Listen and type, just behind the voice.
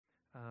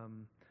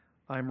Um,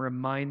 I'm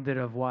reminded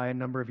of why a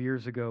number of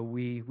years ago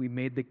we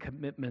made the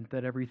commitment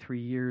that every 3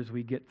 years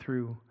we get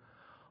through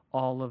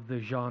all of the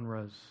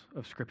genres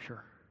of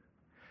Scripture.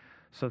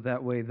 So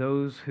that way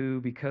those who,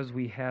 because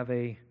we have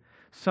a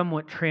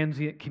somewhat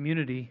transient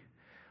community,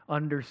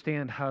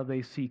 understand how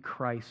they see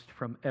Christ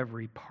from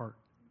every part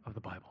of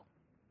the Bible.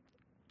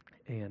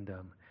 And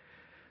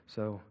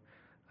so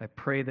I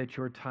pray that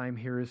your time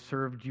here has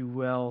served you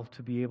well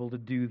to be able to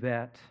do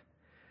that.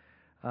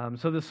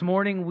 So this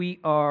morning we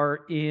are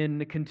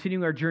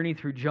continuing our journey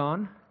through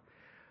John.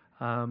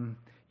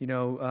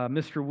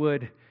 Mr.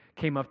 Wood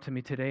came up to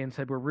me today and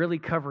said, we're really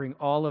covering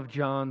all of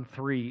John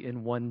 3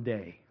 in one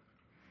day.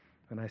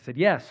 And I said,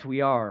 yes, we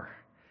are.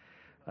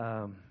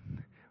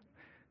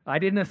 I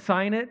didn't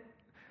assign it.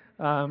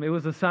 It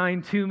was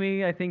assigned to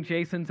me. I think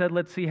Jason said,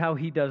 let's see how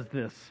he does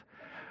this.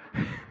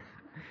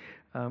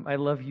 I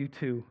love you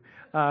too.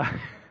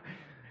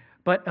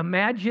 But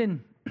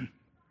imagine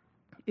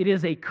it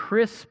is a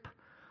crisp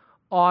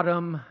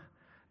autumn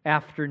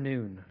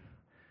afternoon.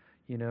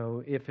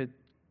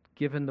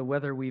 Given the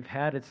weather we've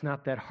had, it's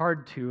not that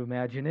hard to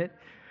imagine it.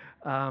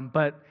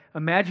 But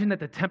imagine that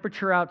the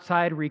temperature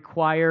outside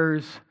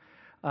requires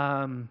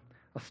a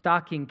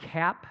stocking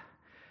cap.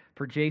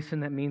 For Jason,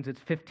 that means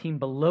it's 15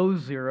 below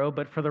zero,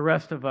 but for the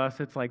rest of us,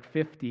 it's like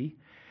 50.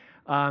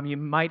 You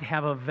might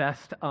have a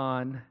vest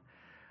on.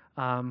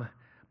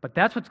 But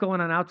that's what's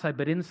going on outside.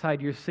 But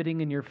inside, you're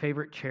sitting in your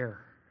favorite chair.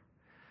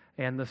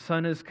 And the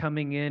sun is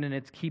coming in, and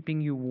it's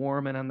keeping you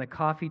warm. And on the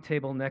coffee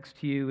table next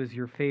to you is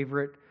your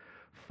favorite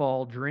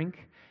fall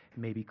drink.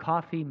 Maybe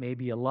coffee,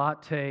 maybe a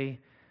latte,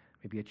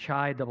 maybe a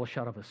chai, double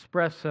shot of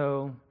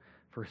espresso.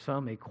 For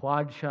some, a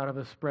quad shot of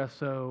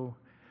espresso.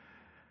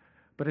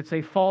 But it's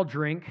a fall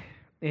drink,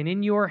 and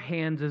in your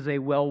hands is a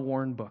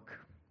well-worn book.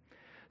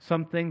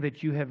 Something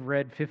that you have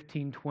read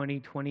 15, 20,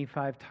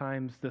 25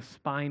 times. The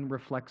spine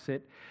reflects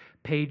it.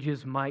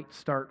 Pages might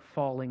start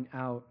falling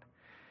out.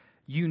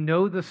 You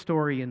know the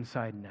story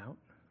inside and out.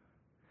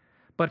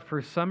 But for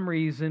some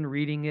reason,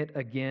 reading it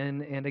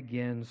again and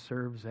again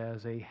serves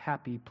as a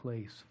happy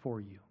place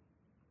for you.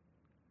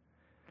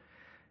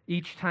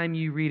 Each time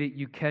you read it,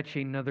 you catch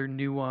another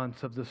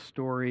nuance of the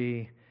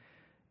story,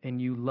 and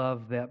you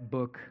love that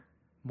book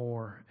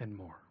more and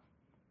more.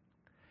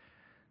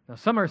 Now,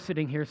 some are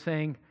sitting here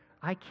saying,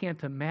 I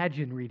can't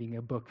imagine reading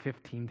a book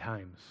 15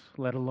 times,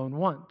 let alone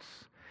once.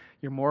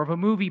 You're more of a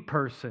movie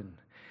person.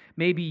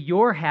 Maybe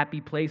your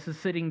happy place is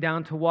sitting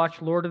down to watch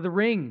Lord of the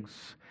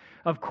Rings.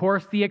 Of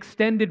course, the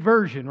extended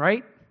version,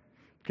 right?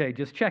 Okay,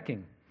 just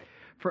checking.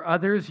 For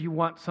others, you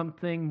want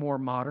something more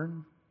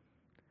modern.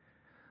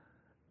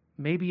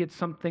 Maybe it's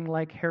something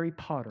like Harry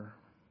Potter.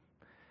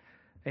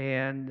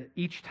 And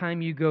each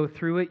time you go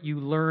through it, you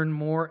learn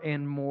more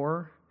and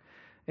more.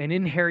 And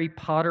in Harry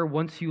Potter,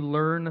 once you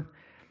learn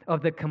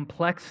of the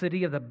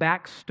complexity of the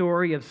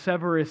backstory of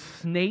Severus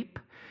Snape,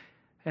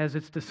 as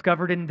it's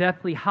discovered in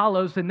Deathly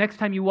Hallows, the next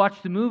time you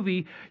watch the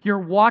movie, you're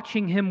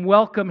watching him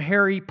welcome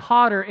Harry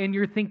Potter, and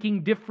you're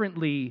thinking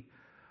differently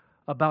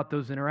about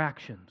those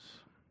interactions.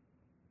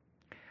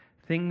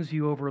 Things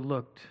you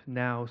overlooked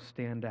now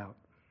stand out.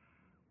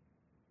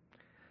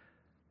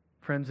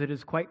 Friends, it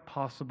is quite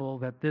possible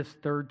that this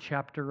third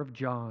chapter of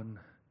John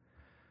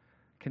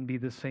can be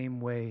the same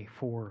way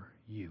for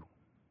you.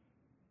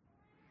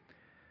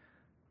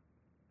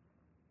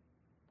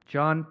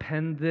 John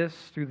penned this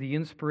through the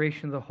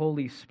inspiration of the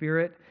Holy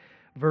Spirit.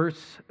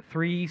 Verse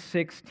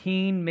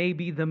 3:16 may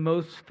be the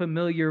most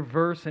familiar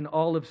verse in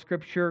all of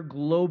Scripture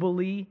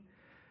globally,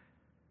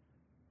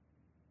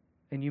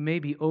 and you may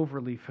be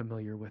overly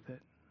familiar with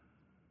it.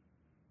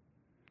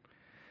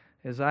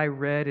 As I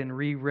read and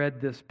reread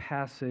this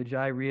passage,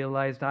 I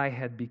realized I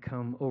had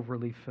become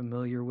overly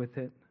familiar with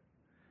it.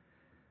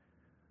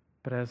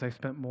 But as I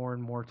spent more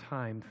and more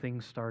time,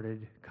 things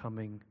started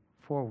coming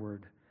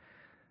forward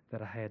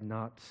that I had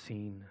not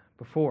seen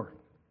before.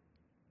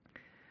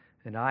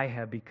 And I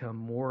have become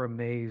more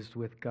amazed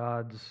with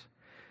God's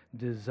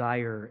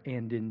desire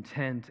and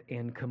intent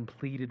and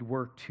completed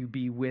work to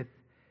be with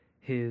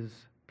His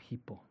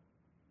people.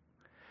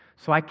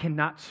 So I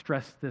cannot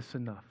stress this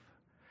enough.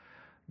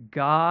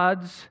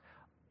 God's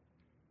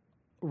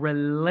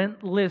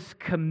relentless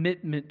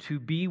commitment to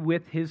be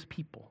with His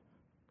people,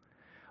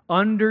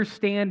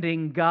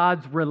 understanding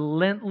God's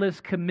relentless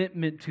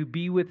commitment to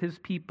be with His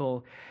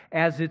people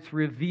as it's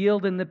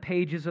revealed in the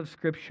pages of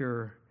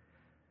Scripture,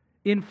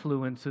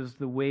 influences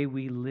the way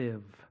we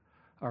live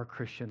our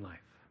Christian life.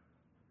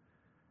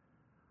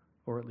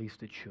 Or at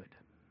least it should.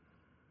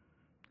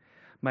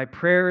 My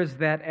prayer is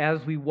that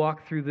as we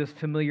walk through this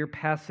familiar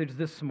passage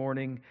this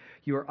morning,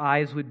 your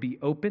eyes would be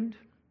opened,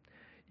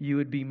 you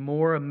would be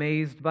more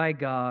amazed by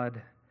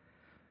God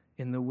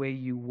in the way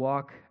you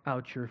walk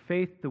out your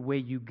faith, the way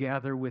you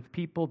gather with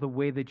people, the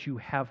way that you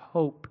have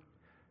hope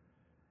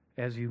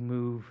as you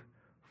move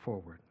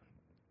forward.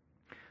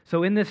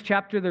 So in this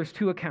chapter, there's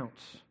two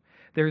accounts.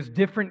 There's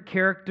different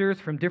characters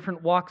from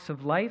different walks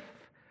of life,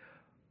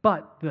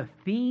 but the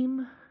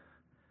theme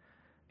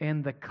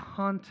and the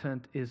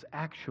content is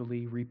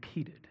actually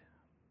repeated.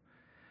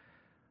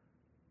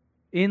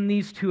 In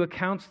these two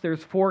accounts,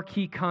 there's 4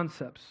 key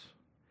concepts.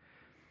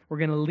 We're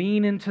going to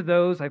lean into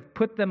those. I've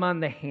put them on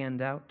the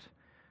handout,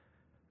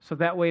 so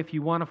that way if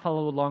you want to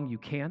follow along, you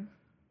can.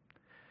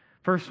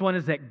 First one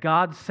is that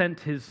God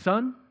sent His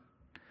Son.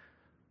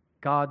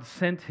 God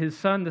sent His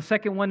Son. The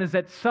second one is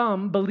that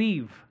some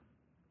believe.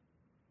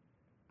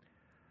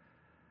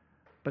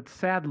 But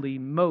sadly,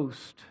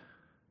 most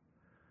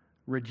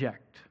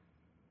reject.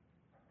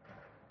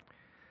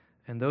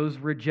 And those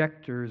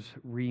rejectors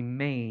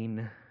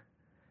remain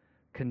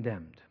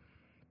condemned.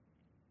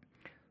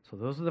 So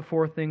those are the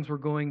 4 things we're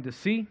going to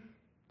see.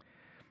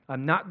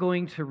 I'm not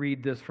going to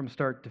read this from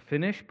start to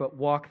finish, but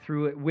walk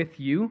through it with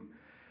you.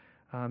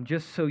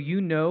 Just so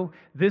you know,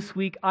 this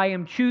week I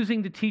am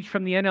choosing to teach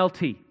from the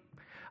NLT.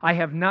 I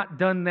have not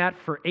done that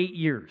for 8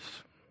 years.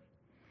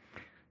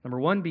 Number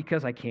 1,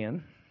 because I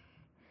can.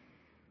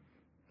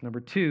 Number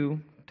 2,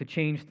 to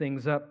change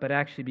things up, but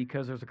actually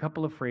because there's a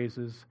couple of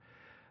phrases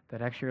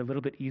that actually are a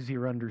little bit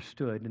easier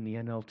understood in the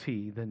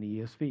NLT than the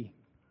ESV.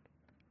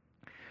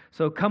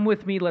 So come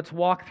with me, let's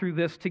walk through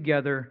this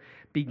together,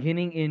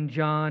 beginning in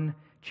John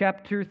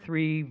chapter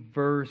 3,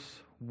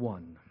 verse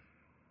 1.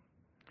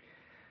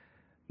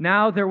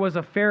 Now there was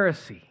a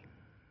Pharisee,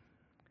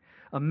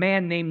 a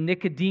man named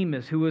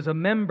Nicodemus, who was a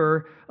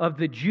member of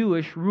the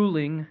Jewish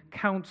ruling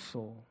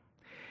council.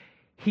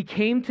 He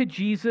came to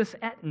Jesus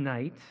at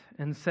night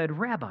and said,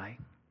 "Rabbi,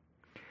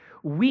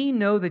 we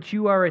know that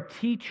you are a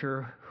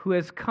teacher who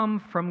has come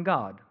from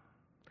God.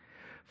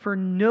 For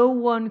no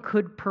one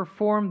could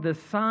perform the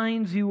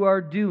signs you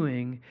are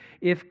doing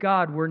if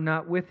God were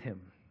not with him."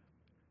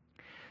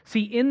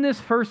 See, in this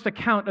first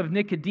account of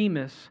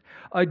Nicodemus,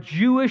 a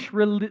Jewish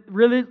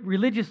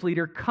religious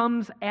leader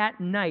comes at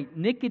night.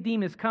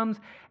 Nicodemus comes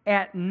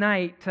at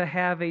night to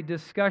have a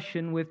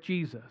discussion with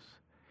Jesus.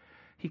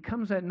 He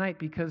comes at night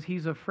because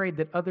he's afraid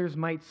that others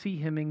might see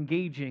him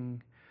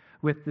engaging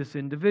with this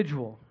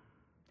individual.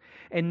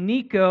 And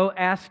Nico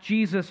asks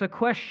Jesus a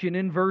question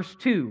in verse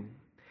 2.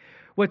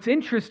 What's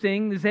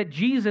interesting is that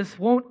Jesus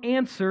won't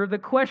answer the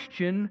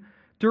question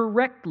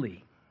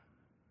directly.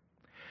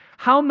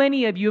 How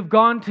many of you have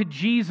gone to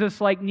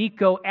Jesus like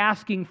Nico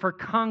asking for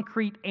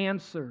concrete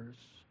answers?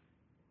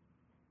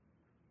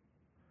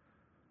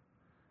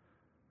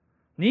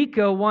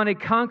 Nico wanted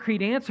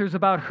concrete answers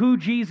about who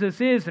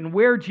Jesus is and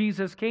where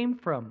Jesus came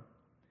from.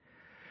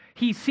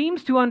 He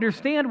seems to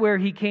understand where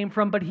he came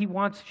from, but he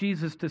wants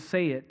Jesus to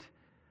say it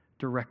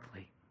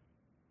directly.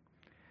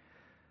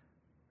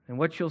 And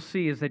what you'll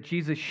see is that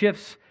Jesus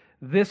shifts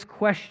this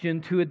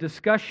question to a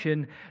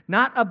discussion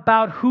not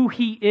about who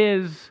he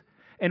is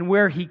and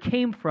where he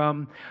came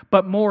from,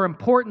 but more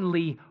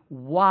importantly,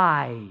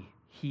 why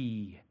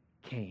he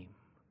came.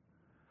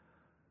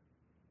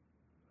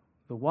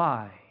 The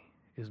why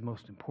is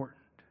most important.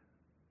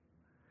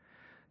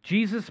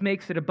 Jesus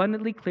makes it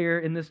abundantly clear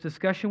in this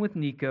discussion with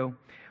Nico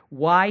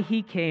why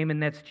he came,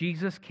 and that's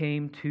Jesus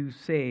came to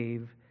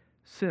save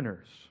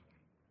sinners.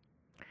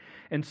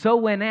 And so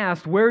when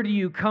asked, "Where do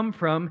you come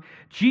from?"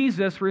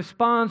 Jesus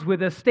responds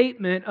with a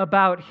statement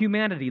about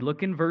humanity.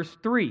 Look in verse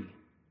 3.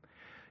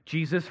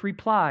 Jesus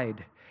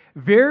replied,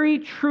 "Very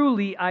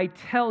truly I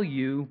tell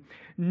you,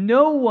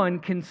 no one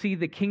can see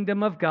the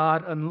kingdom of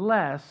God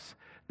unless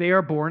they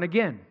are born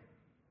again."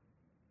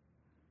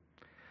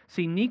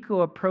 See,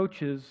 Nico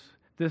approaches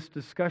this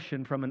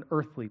discussion from an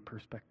earthly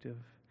perspective,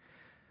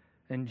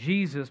 and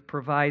Jesus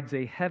provides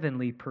a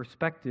heavenly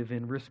perspective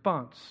in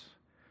response.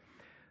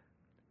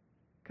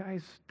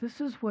 Guys,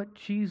 this is what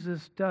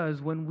Jesus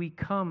does when we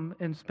come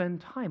and spend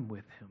time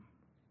with Him.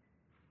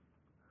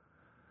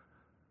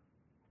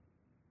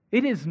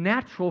 It is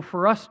natural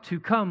for us to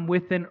come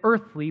with an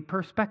earthly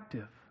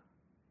perspective.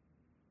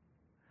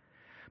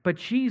 But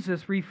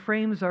Jesus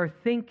reframes our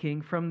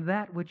thinking from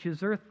that which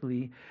is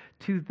earthly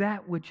to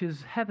that which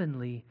is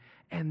heavenly,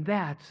 and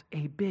that's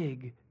a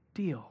big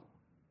deal.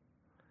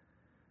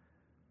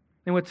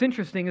 And what's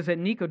interesting is that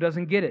Nico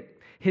doesn't get it.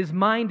 His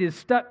mind is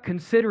stuck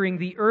considering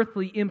the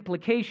earthly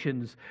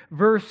implications.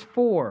 Verse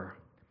 4,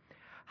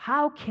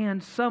 "How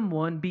can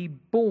someone be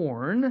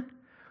born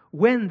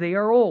when they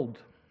are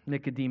old?"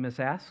 Nicodemus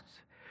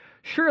asks.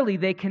 "Surely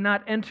they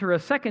cannot enter a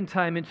second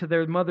time into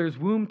their mother's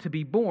womb to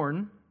be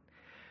born."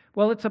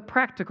 Well, it's a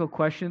practical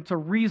question. It's a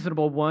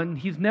reasonable one.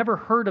 He's never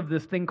heard of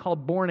this thing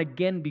called born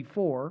again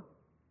before.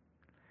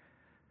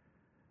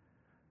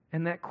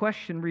 And that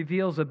question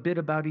reveals a bit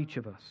about each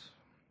of us.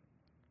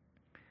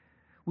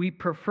 We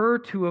prefer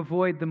to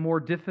avoid the more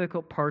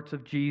difficult parts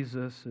of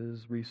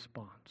Jesus'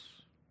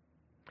 response.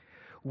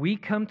 We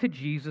come to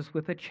Jesus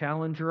with a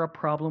challenge or a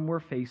problem we're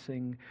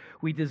facing.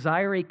 We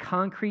desire a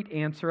concrete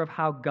answer of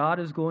how God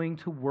is going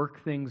to work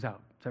things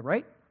out. Is that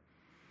right?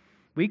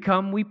 We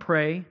come, we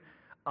pray.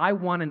 I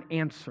want an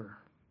answer.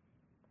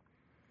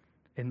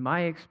 In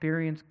my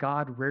experience,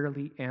 God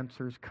rarely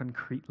answers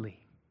concretely.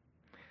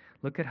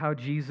 Look at how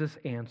Jesus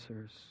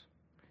answers.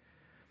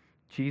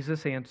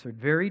 Jesus answered,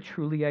 "Very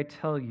truly I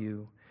tell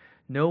you,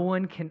 no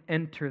one can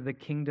enter the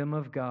kingdom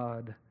of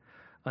God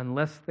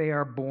unless they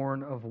are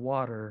born of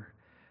water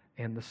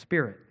and the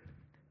Spirit.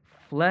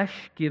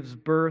 Flesh gives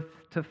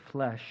birth to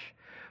flesh,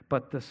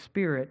 but the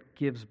Spirit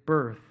gives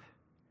birth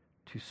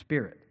to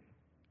spirit.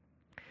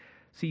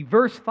 See,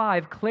 verse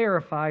 5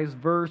 clarifies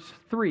verse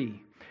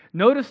 3.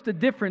 Notice the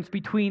difference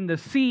between the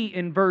see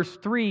in verse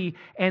 3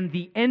 and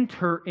the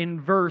enter in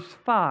verse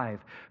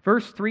 5.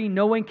 Verse 3,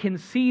 no one can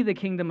see the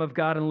kingdom of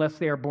God unless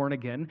they are born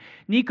again.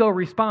 Nico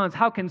responds,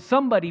 how can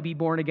somebody be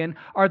born again?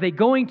 Are they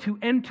going to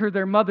enter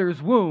their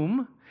mother's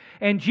womb?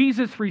 And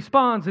Jesus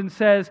responds and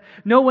says,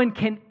 no one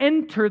can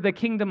enter the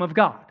kingdom of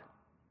God.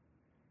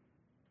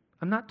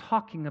 I'm not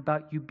talking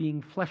about you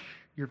being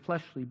your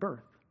fleshly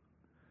birth.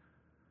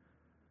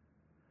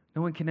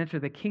 No one can enter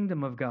the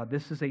kingdom of God.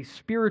 This is a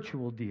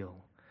spiritual deal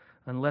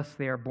unless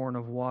they are born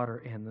of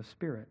water and the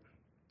Spirit.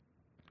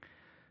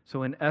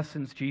 So in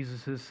essence,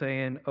 Jesus is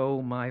saying,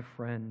 oh, my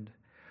friend,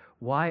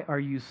 why are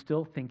you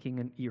still thinking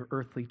in your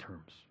earthly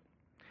terms?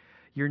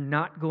 You're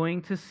not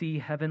going to see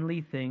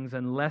heavenly things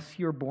unless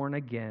you're born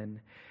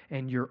again,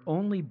 and you're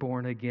only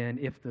born again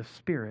if the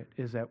Spirit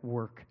is at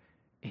work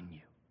in you.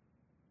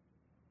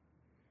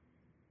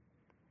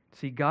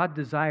 See, God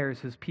desires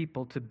His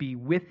people to be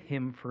with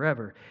Him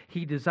forever.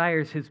 He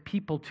desires His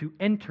people to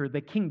enter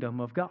the kingdom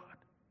of God.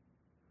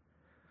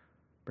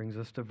 Brings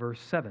us to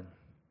verse 7.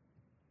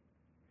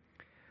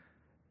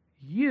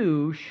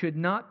 You should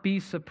not be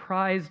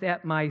surprised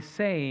at my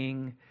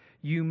saying,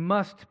 you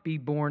must be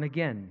born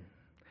again.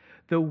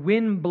 The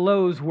wind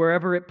blows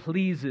wherever it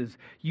pleases.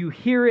 You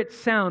hear its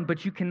sound,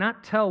 but you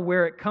cannot tell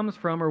where it comes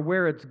from or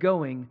where it's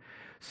going.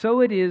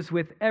 So it is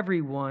with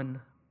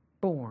everyone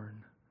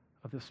born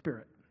of the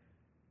Spirit.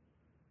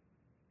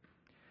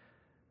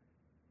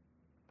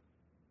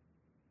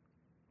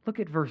 Look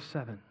at verse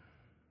 7.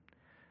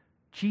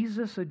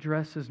 Jesus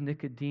addresses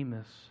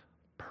Nicodemus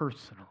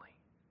personally.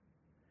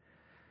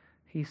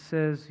 He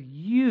says,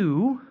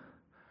 you,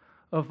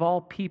 of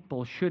all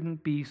people,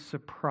 shouldn't be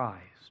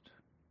surprised.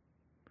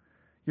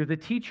 You're the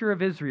teacher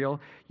of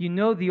Israel. You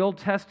know the Old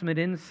Testament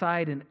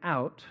inside and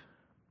out.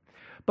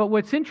 But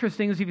what's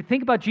interesting is if you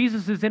think about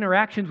Jesus'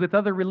 interactions with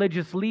other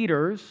religious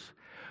leaders,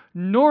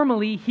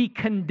 normally He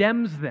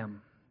condemns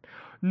them.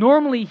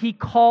 Normally He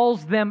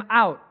calls them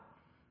out.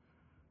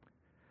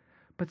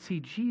 But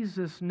see,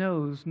 Jesus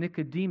knows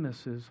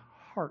Nicodemus'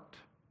 heart.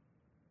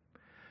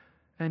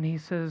 And He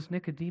says,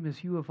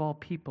 Nicodemus, you of all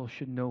people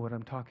should know what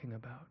I'm talking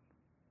about.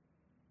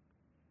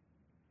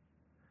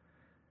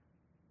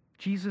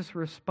 Jesus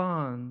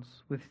responds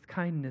with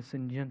kindness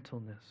and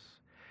gentleness.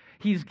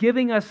 He's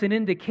giving us an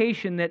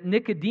indication that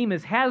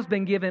Nicodemus has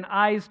been given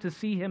eyes to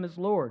see Him as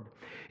Lord.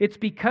 It's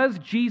because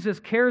Jesus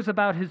cares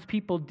about His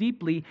people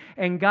deeply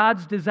and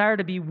God's desire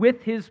to be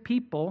with His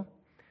people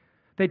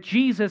that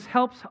Jesus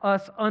helps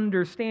us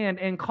understand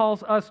and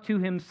calls us to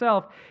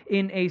Himself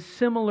in a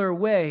similar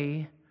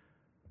way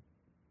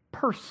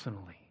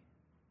personally.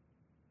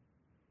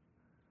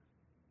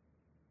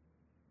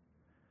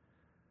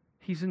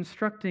 He's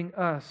instructing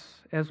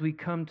us as we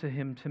come to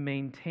Him to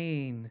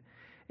maintain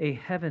a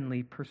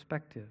heavenly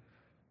perspective.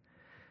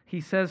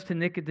 He says to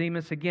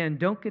Nicodemus again,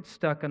 don't get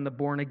stuck on the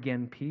born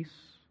again piece.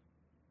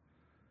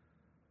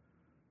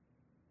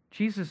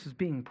 Jesus is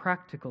being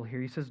practical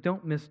here. He says,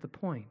 don't miss the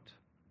point.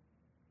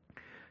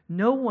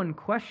 No one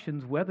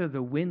questions whether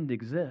the wind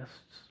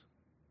exists.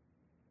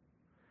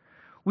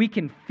 We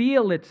can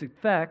feel its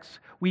effects.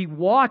 We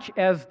watch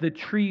as the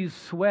trees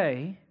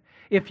sway.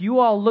 If you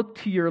all look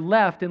to your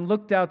left and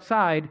looked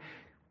outside,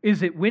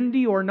 is it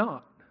windy or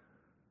not?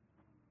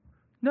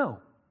 No.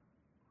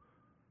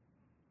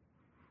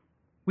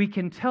 We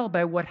can tell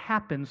by what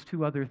happens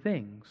to other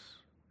things,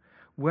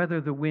 whether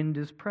the wind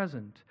is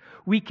present.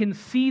 We can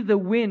see the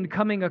wind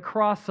coming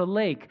across a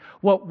lake.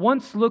 What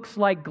once looks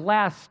like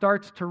glass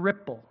starts to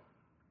ripple.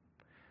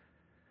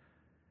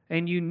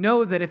 And you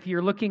know that if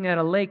you're looking at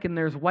a lake and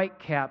there's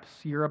whitecaps,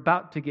 you're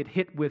about to get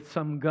hit with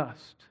some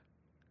gust.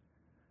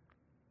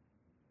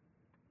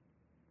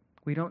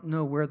 We don't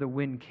know where the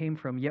wind came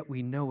from, yet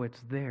we know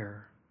it's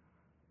there.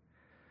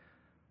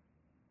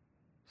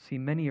 See,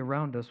 many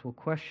around us will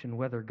question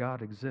whether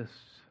God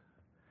exists,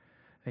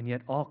 and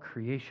yet all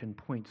creation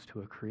points to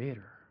a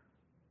Creator.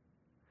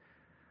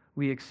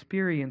 We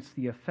experience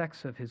the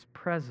effects of His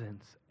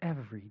presence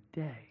every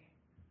day.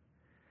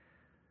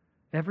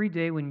 Every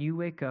day when you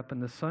wake up and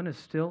the sun is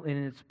still in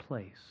its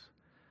place,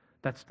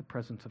 that's the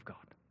presence of God.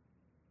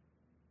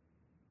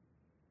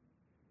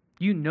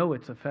 You know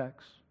its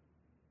effects.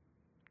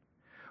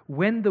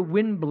 When the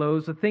wind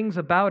blows, the things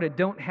about it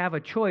don't have a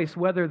choice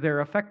whether they're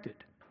affected.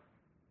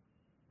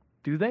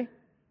 Do they?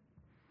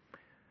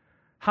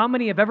 How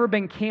many have ever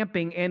been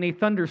camping and a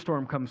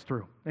thunderstorm comes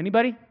through?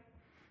 Anybody?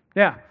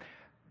 Yeah.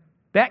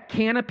 That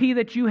canopy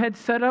that you had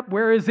set up,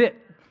 where is it?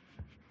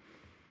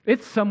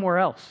 It's somewhere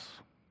else.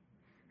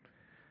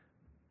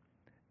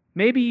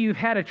 Maybe you've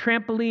had a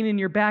trampoline in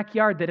your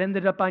backyard that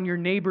ended up on your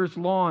neighbor's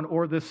lawn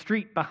or the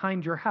street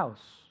behind your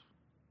house.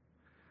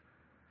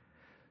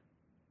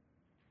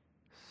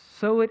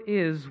 So it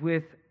is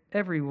with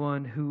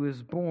everyone who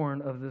is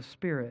born of the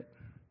Spirit.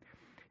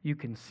 You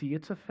can see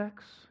its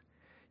effects.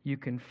 You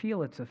can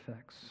feel its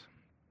effects.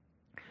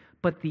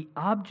 But the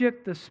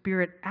object the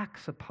Spirit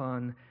acts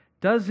upon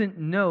doesn't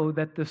know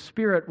that the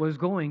Spirit was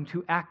going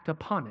to act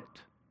upon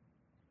it.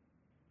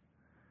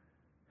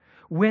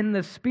 When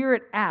the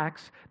Spirit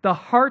acts, the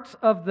hearts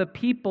of the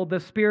people the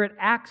Spirit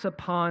acts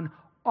upon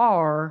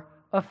are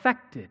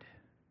affected.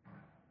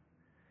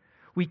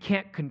 We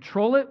can't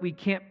control it, we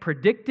can't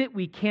predict it,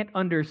 we can't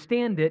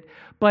understand it,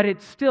 but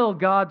it's still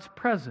God's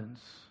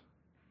presence,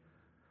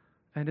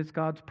 and it's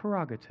God's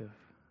prerogative.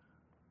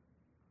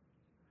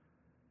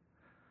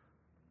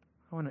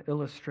 I want to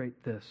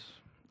illustrate this.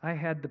 I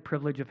had the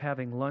privilege of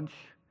having lunch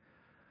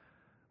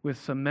with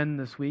some men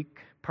this week,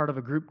 part of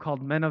a group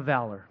called Men of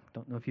Valor.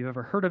 Don't know if you've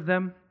ever heard of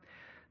them.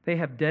 They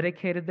have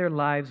dedicated their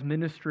lives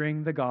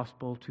ministering the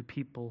gospel to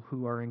people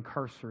who are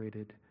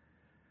incarcerated,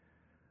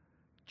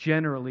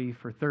 generally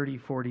for 30,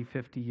 40,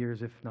 50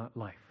 years, if not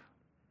life.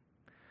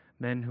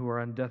 Men who are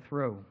on death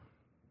row.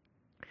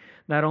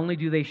 Not only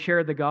do they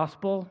share the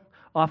gospel,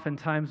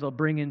 oftentimes they'll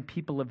bring in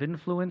people of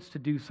influence to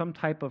do some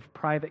type of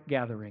private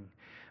gathering,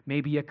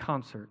 maybe a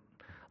concert.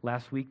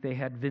 Last week they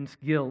had Vince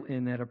Gill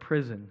in at a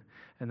prison,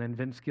 and then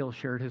Vince Gill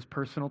shared his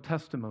personal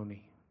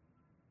testimony.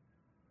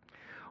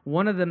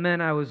 One of the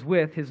men I was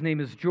with, his name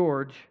is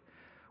George,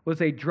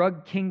 was a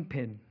drug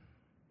kingpin.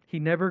 He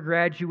never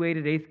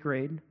graduated 8th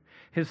grade.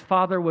 His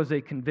father was a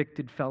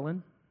convicted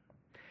felon.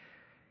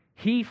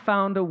 He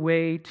found a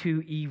way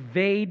to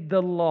evade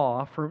the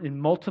law in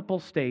multiple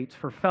states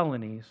for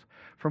felonies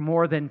for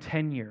more than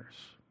 10 years.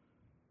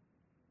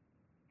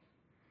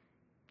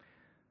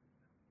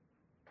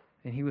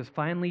 And he was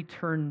finally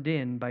turned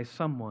in by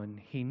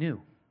someone he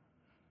knew.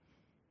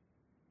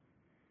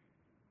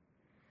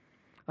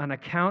 On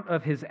account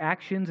of his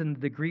actions and the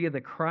degree of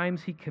the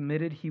crimes he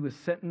committed, he was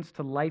sentenced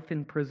to life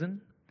in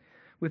prison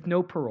with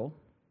no parole.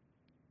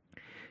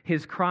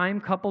 His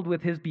crime, coupled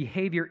with his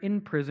behavior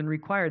in prison,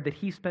 required that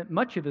he spent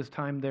much of his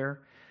time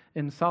there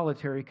in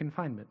solitary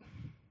confinement.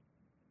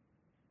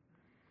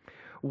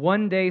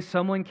 One day,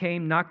 someone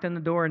came, knocked on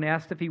the door, and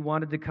asked if he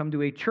wanted to come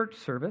to a church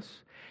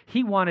service.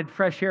 He wanted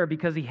fresh air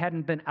because he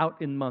hadn't been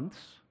out in months.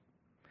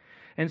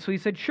 And so he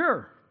said,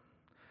 sure.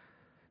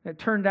 It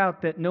turned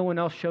out that no one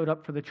else showed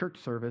up for the church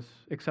service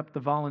except the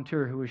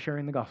volunteer who was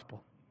sharing the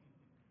gospel.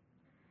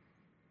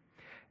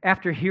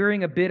 After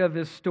hearing a bit of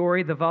his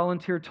story, the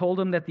volunteer told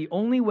him that the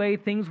only way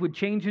things would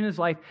change in his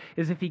life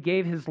is if he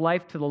gave his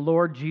life to the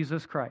Lord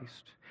Jesus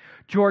Christ.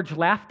 George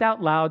laughed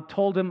out loud,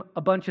 told him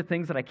a bunch of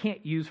things that I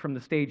can't use from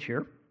the stage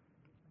here.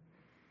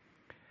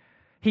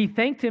 He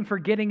thanked him for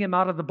getting him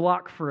out of the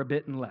block for a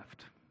bit and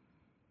left.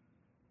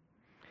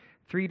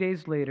 3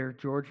 days later,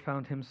 George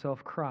found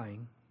himself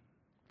crying,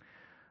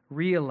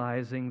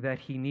 realizing that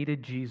he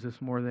needed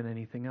Jesus more than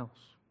anything else.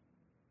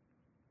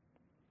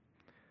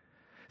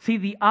 See,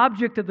 the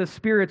object of the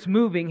Spirit's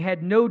moving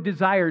had no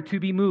desire to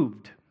be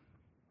moved.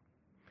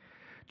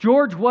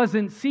 George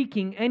wasn't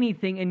seeking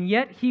anything, and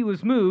yet he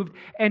was moved,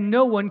 and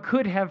no one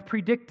could have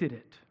predicted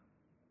it.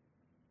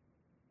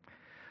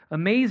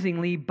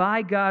 Amazingly,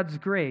 by God's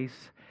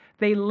grace,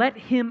 they let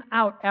him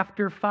out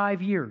after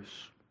 5 years.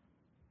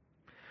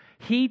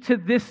 He, to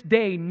this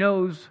day,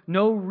 knows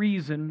no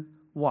reason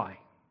why.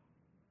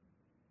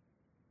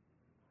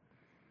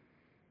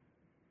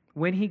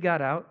 When he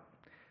got out,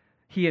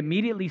 he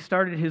immediately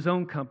started his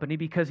own company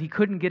because he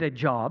couldn't get a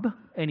job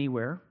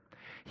anywhere.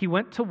 He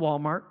went to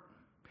Walmart,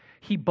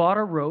 he bought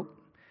a rope,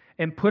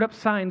 and put up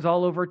signs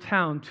all over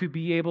town to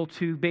be able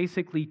to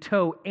basically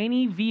tow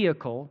any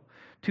vehicle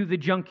to the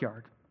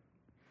junkyard.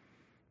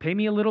 Pay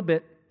me a little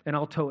bit, and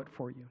I'll tow it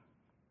for you.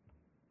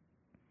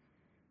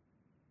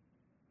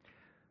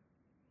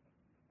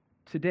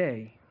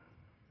 Today,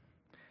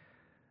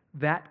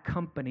 that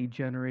company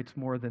generates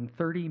more than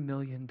 $30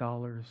 million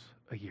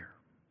a year.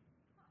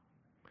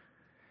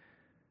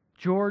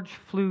 George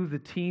flew the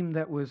team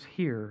that was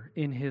here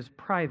in his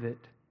private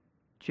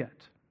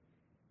jet.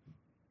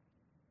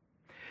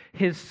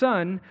 His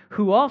son,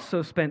 who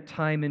also spent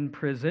time in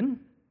prison,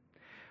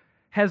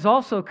 has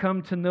also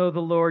come to know the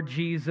Lord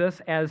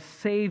Jesus as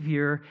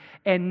Savior,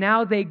 and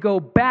now they go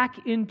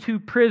back into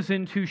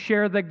prison to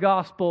share the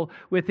gospel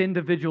with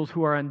individuals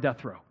who are on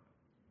death row.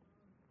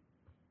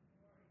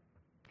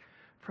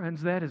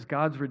 Friends, that is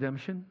God's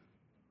redemption.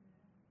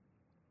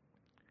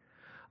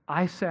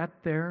 I sat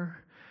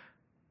there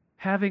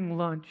having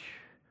lunch,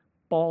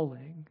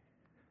 bawling,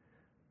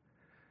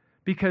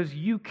 because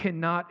you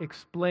cannot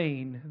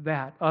explain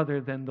that other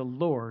than the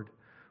Lord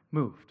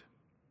moved.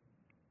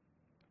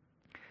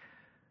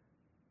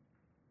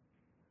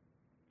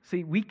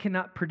 See, we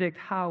cannot predict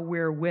how,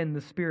 where, when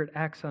the Spirit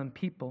acts on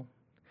people.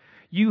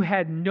 You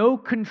had no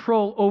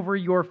control over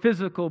your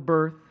physical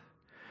birth,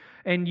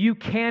 and you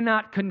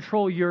cannot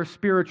control your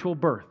spiritual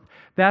birth.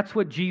 That's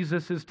what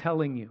Jesus is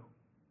telling you.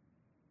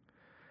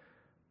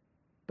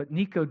 But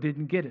Nico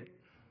didn't get it.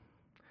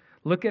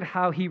 Look at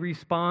how he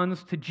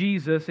responds to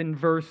Jesus in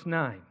verse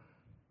 9.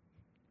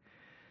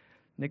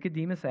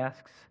 Nicodemus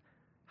asks,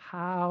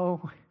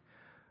 "How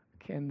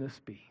can this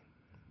be?"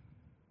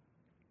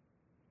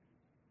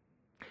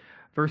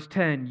 Verse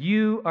 10,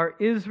 "You are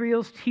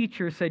Israel's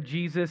teacher," said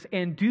Jesus,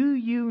 "and do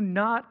you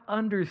not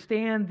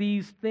understand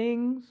these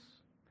things?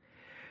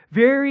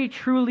 Very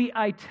truly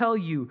I tell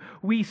you,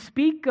 we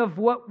speak of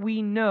what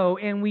we know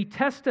and we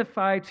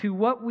testify to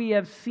what we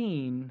have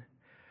seen,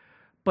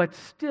 but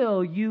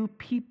still you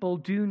people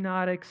do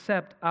not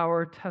accept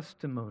our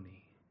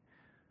testimony."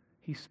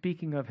 He's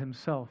speaking of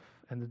himself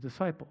and the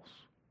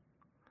disciples.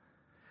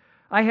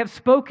 "I have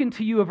spoken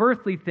to you of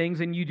earthly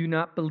things, and you do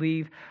not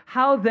believe.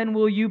 How then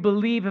will you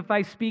believe if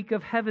I speak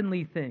of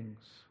heavenly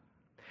things?"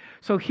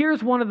 So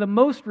here's one of the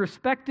most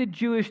respected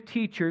Jewish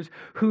teachers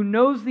who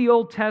knows the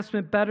Old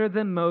Testament better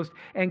than most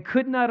and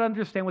could not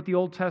understand what the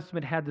Old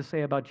Testament had to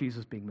say about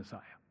Jesus being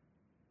Messiah,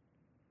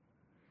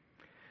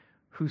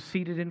 who's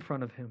seated in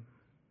front of him.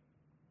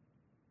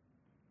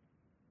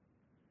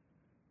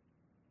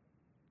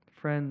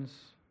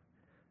 Friends,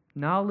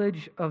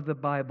 knowledge of the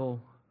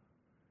Bible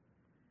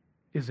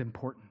is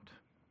important.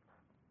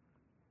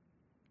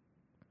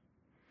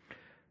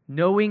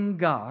 Knowing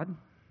God,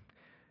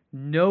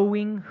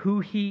 knowing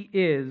who He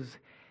is,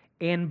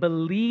 and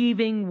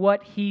believing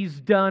what He's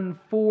done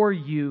for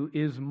you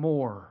is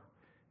more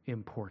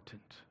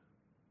important.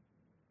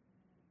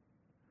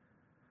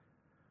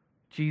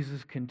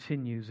 Jesus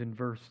continues in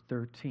verse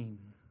 13.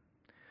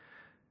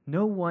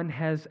 "No one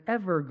has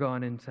ever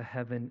gone into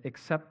heaven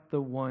except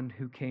the one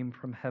who came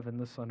from heaven,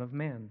 the Son of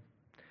Man.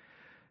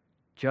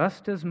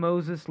 Just as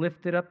Moses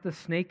lifted up the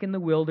snake in the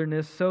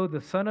wilderness, so the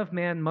Son of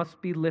Man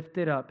must be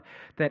lifted up,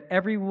 that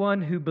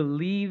everyone who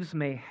believes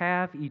may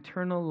have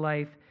eternal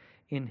life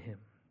in Him."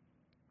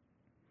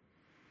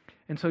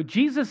 And so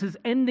Jesus is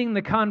ending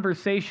the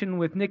conversation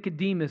with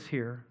Nicodemus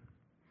here,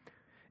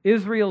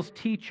 Israel's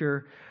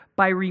teacher,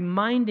 by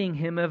reminding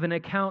him of an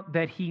account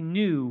that he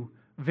knew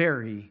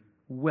very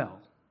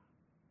well.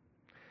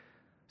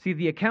 See,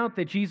 the account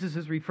that Jesus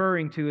is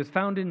referring to is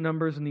found in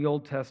Numbers in the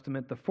Old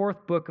Testament, the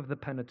fourth book of the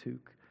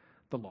Pentateuch,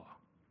 the Law.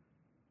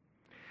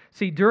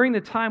 See, during the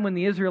time when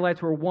the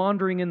Israelites were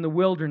wandering in the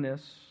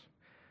wilderness,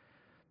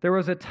 there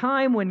was a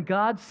time when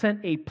God sent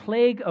a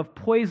plague of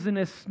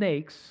poisonous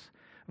snakes,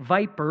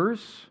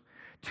 vipers,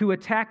 to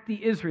attack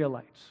the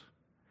Israelites.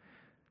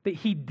 That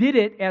He did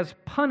it as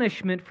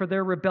punishment for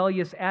their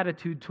rebellious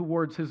attitude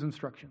towards His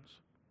instructions.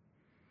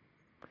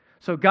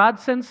 So God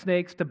sends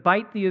snakes to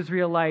bite the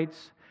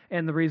Israelites,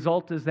 and the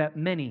result is that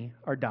many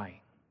are dying.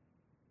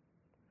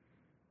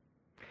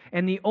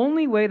 And the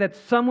only way that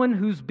someone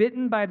who's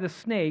bitten by the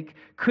snake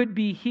could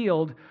be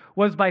healed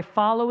was by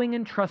following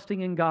and trusting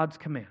in God's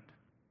command.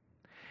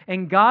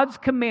 And God's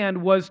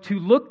command was to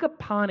look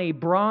upon a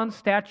bronze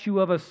statue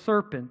of a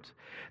serpent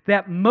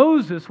that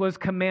Moses was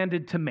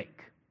commanded to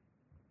make.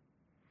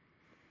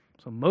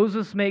 So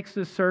Moses makes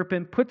the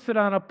serpent, puts it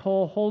on a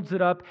pole, holds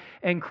it up,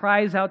 and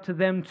cries out to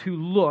them to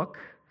look.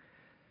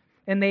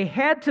 And they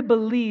had to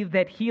believe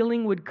that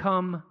healing would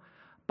come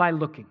by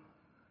looking.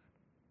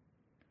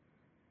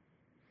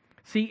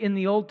 See, in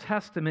the Old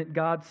Testament,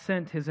 God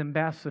sent His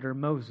ambassador,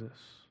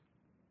 Moses.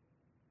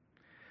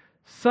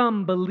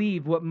 Some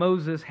believed what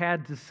Moses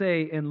had to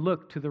say and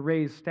looked to the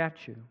raised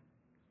statue.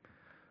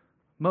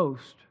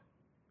 Most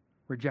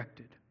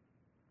rejected.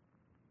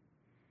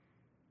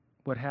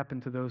 What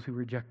happened to those who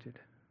rejected?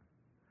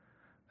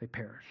 They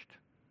perished.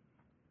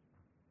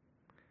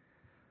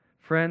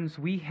 Friends,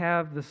 we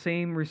have the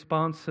same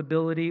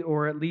responsibility,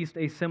 or at least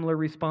a similar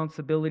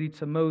responsibility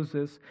to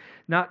Moses,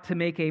 not to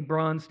make a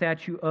bronze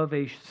statue of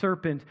a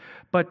serpent,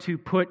 but to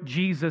put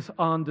Jesus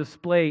on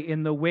display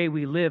in the way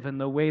we live and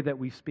the way that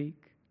we speak.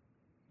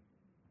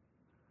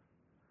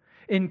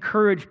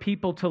 Encourage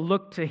people to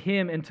look to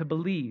Him and to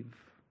believe.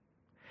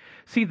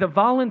 See, the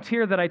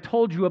volunteer that I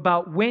told you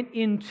about went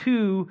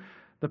into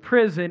the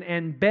prison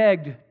and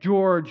begged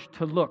George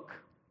to look.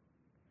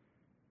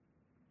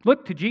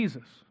 Look to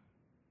Jesus.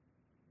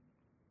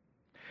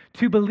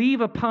 To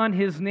believe upon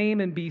His name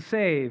and be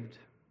saved.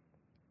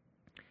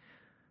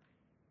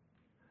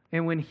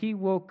 And when he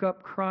woke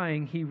up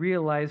crying, he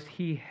realized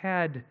he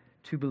had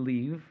to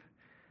believe.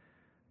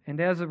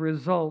 And as a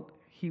result,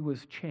 he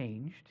was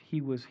changed, he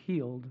was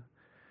healed,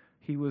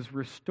 he was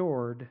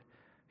restored,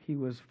 he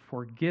was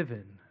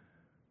forgiven,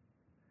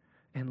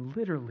 and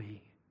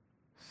literally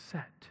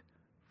set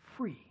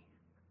free.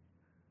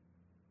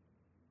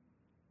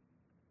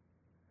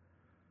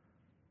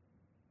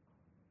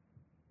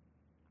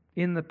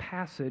 In the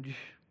passage,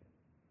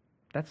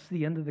 that's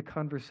the end of the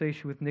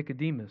conversation with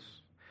Nicodemus.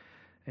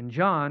 And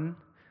John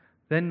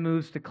then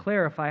moves to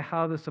clarify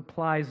how this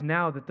applies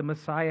now that the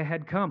Messiah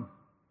had come.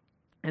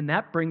 And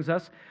that brings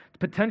us to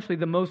potentially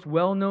the most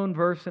well-known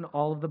verse in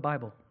all of the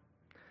Bible.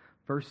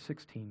 Verse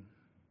 16.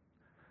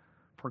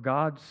 For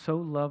God so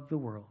loved the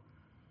world.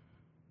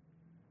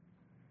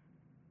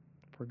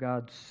 For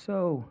God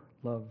so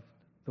loved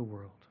the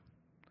world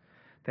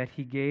that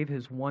He gave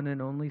His one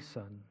and only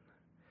Son,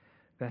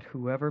 that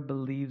whoever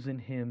believes in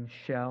Him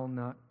shall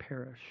not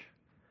perish,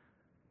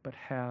 but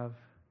have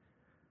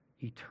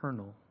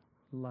eternal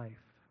life.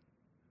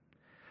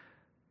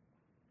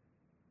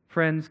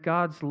 Friends,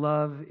 God's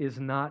love is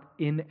not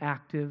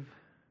inactive.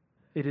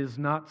 It is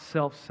not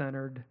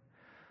self-centered.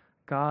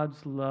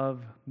 God's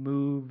love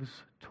moves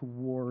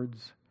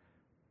towards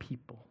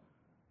people.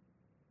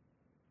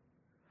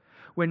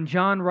 when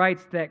John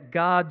writes that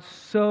God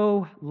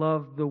so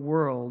loved the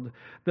world.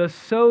 The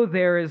so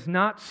there is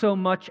not so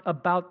much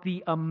about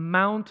the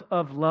amount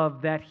of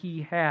love that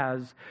he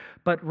has,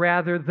 but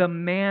rather the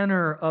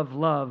manner of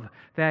love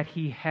that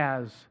he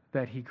has,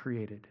 that he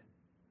created.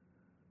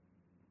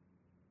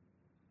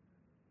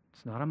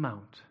 It's not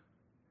amount,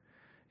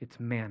 it's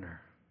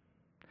manner.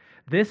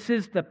 This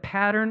is the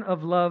pattern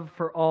of love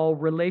for all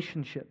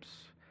relationships.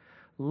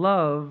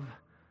 Love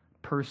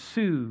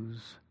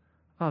pursues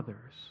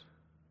others.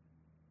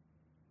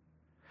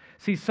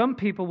 See, some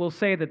people will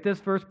say that this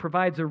verse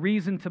provides a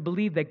reason to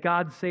believe that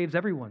God saves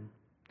everyone,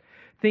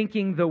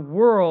 thinking the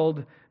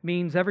world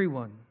means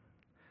everyone.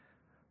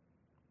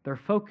 Their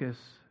focus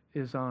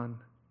is on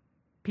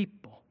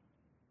people.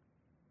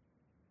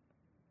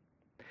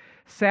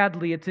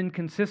 Sadly, it's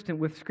inconsistent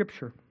with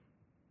Scripture.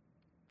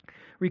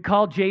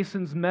 Recall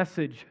Jason's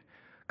message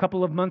a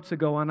couple of months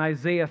ago on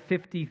Isaiah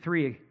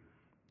 53.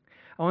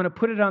 I want to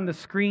put it on the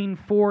screen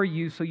for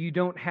you so you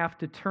don't have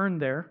to turn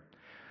there.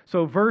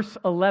 So verse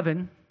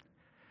 11,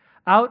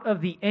 out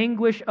of the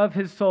anguish of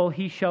his soul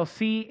he shall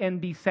see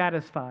and be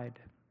satisfied.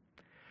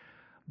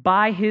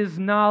 By his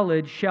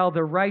knowledge shall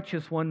the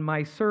righteous one,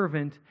 my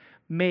servant,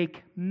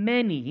 make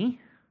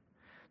many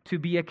to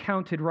be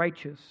accounted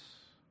righteous,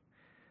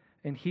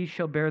 and he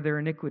shall bear their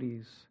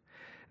iniquities.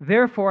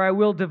 Therefore I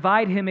will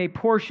divide him a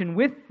portion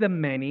with the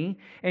many,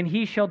 and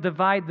he shall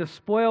divide the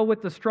spoil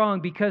with the strong,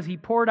 because he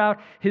poured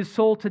out his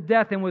soul to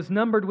death and was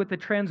numbered with the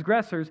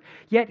transgressors.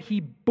 Yet he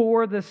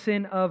bore the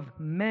sin of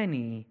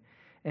many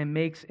and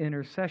makes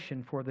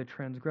intercession for the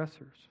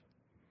transgressors.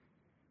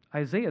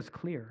 Isaiah is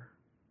clear.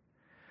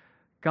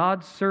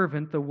 God's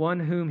servant, the one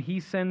whom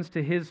he sends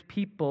to his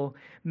people,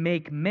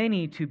 make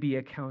many to be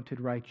accounted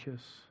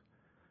righteous,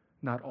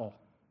 not all.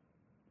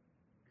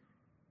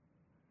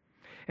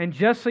 And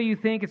just so you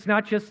think it's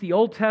not just the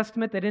Old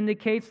Testament that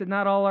indicates that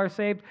not all are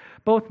saved,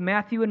 both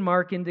Matthew and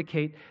Mark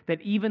indicate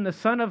that even the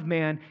Son of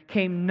Man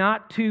came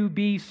not to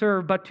be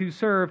served, but to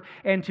serve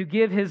and to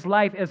give his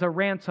life as a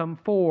ransom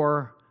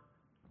for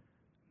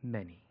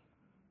many.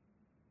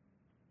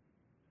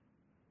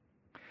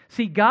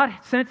 See, God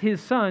sent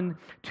his Son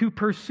to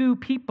pursue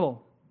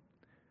people.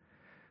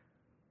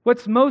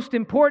 What's most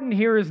important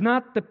here is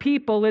not the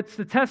people, it's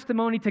the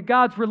testimony to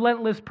God's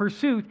relentless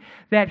pursuit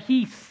that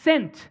he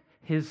sent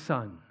his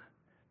Son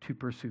to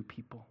pursue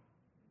people.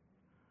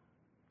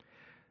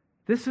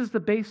 This is the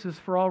basis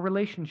for all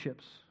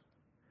relationships.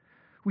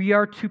 We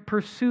are to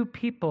pursue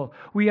people.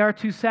 We are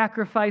to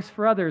sacrifice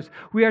for others.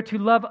 We are to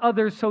love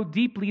others so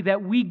deeply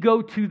that we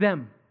go to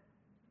them.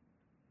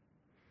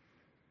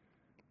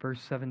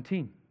 Verse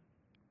 17.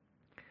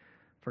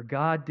 For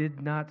God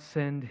did not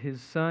send his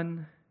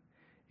Son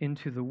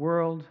into the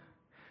world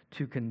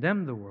to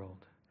condemn the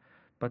world,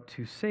 but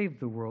to save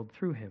the world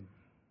through him.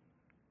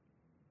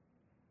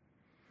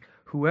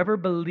 Whoever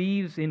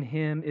believes in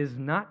him is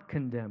not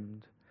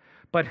condemned,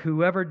 but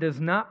whoever does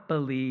not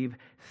believe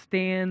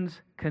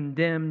stands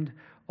condemned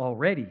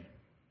already,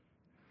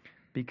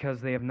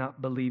 because they have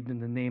not believed in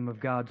the name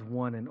of God's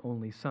one and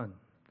only Son.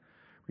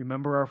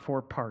 Remember our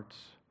 4 parts.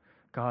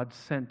 God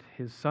sent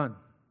his Son.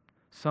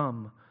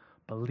 Some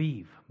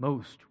believe,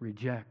 most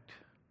reject.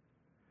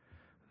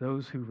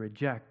 Those who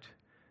reject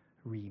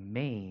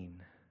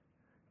remain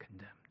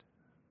condemned.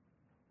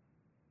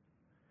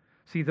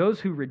 See, those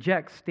who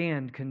reject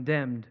stand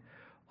condemned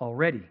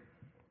already.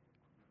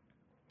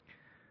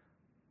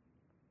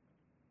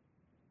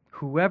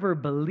 Whoever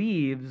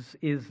believes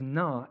is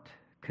not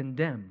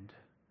condemned.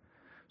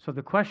 So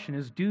the question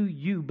is, do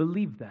you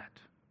believe that?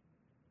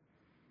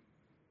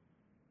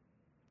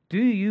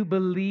 Do you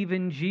believe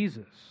in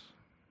Jesus?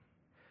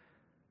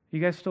 You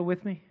guys still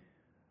with me?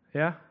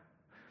 Yeah?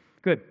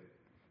 Good.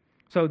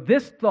 So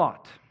this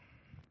thought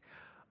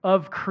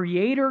of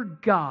Creator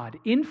God,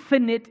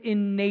 infinite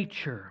in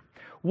nature,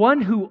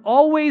 one who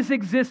always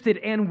existed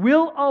and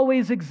will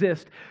always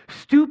exist,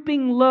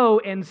 stooping low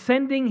and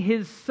sending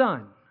his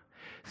Son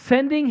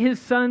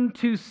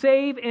to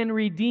save and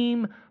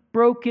redeem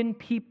broken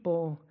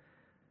people,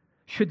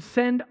 should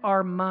send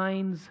our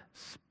minds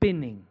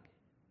spinning.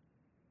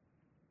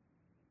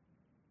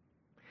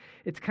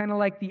 It's kind of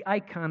like the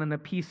icon on a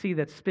PC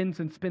that spins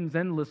and spins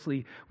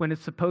endlessly when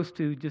it's supposed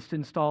to just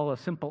install a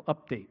simple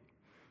update.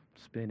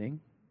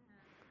 Spinning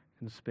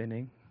and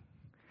spinning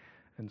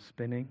and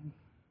spinning.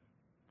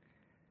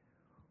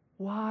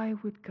 Why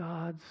would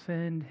God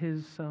send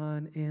his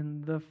Son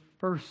in the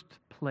first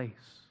place?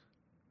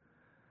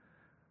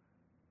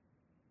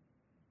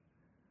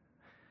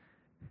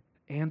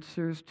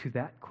 Answers to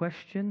that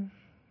question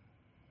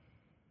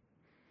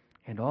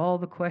and all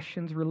the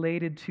questions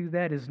related to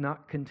that is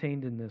not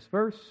contained in this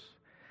verse,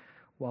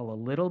 while a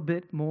little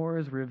bit more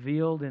is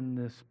revealed in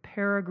this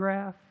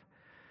paragraph.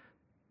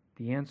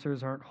 The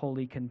answers aren't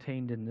wholly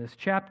contained in this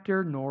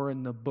chapter, nor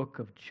in the book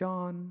of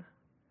John.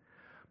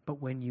 But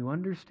when you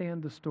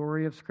understand the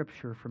story of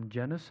Scripture from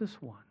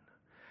Genesis 1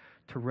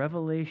 to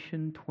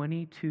Revelation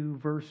 22,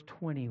 verse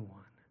 21,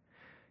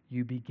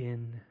 you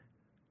begin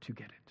to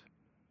get it.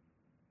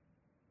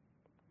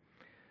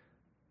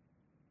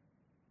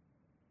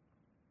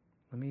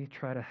 Let me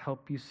try to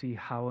help you see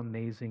how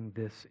amazing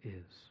this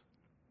is.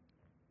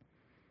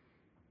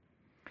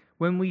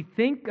 When we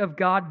think of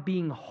God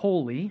being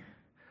holy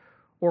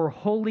or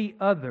wholly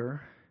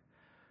other,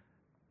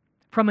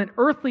 from an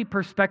earthly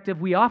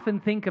perspective, we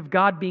often think of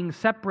God being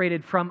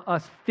separated from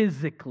us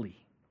physically.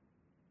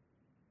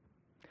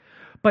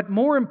 But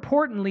more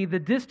importantly, the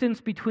distance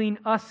between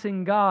us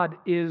and God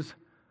is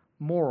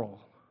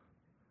moral,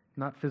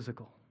 not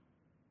physical.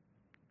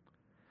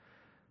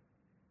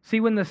 See,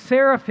 when the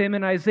seraphim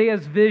in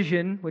Isaiah's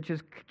vision, which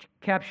is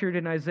captured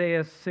in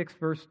Isaiah 6,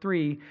 verse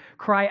 3,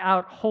 cry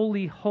out,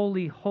 "Holy,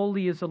 holy,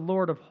 holy is the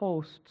Lord of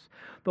hosts.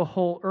 The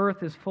whole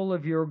earth is full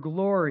of your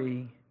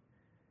glory."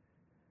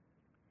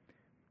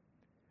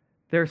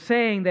 They're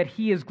saying that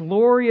He is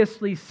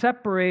gloriously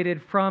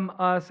separated from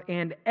us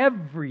and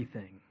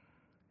everything.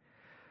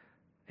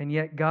 And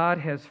yet God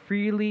has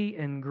freely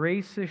and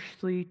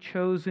graciously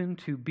chosen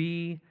to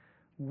be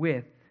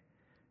with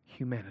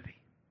humanity.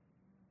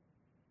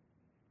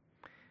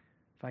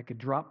 If I could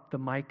drop the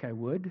mic, I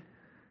would.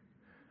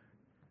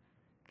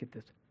 Get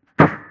this.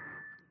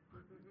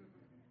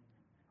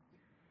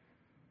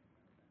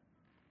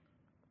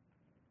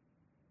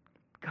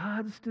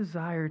 God's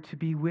desire to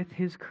be with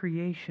His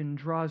creation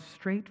draws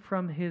straight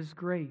from His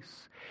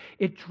grace.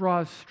 It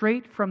draws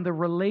straight from the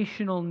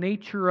relational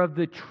nature of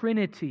the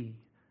Trinity.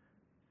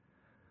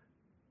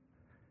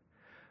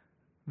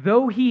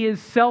 Though He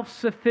is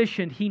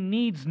self-sufficient, He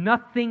needs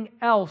nothing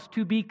else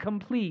to be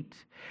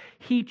complete.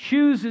 He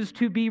chooses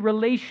to be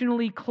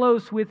relationally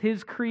close with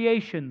His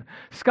creation.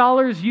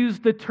 Scholars use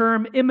the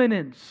term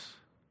immanence.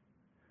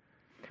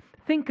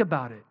 Think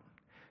about it.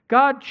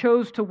 God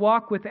chose to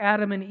walk with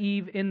Adam and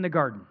Eve in the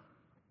garden.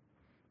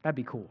 That'd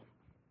be cool.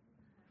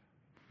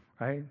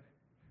 Right?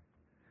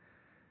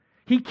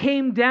 He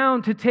came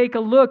down to take a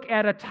look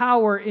at a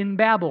tower in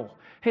Babel.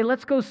 Hey,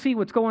 let's go see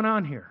what's going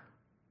on here.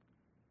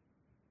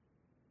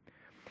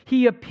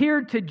 He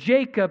appeared to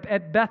Jacob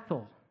at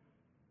Bethel.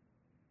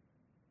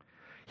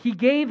 He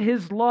gave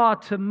His law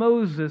to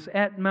Moses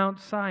at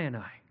Mount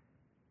Sinai.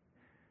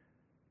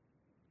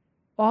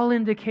 All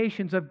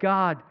indications of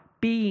God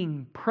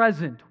being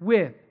present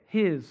with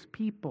His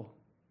people.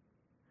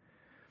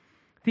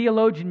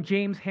 Theologian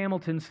James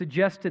Hamilton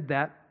suggested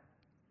that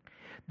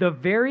the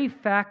very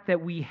fact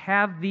that we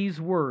have these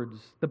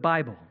words, the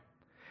Bible,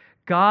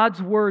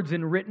 God's words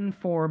in written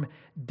form,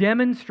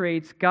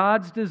 demonstrates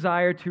God's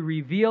desire to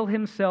reveal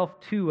Himself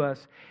to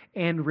us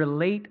and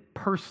relate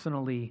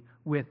personally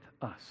with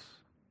us.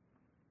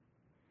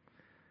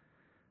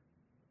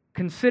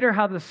 Consider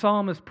how the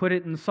psalmist put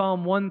it in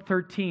Psalm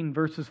 113,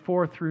 verses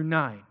 4 through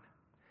 9.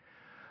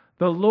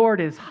 The Lord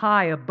is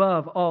high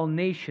above all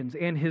nations,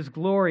 and His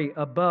glory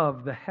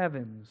above the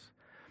heavens.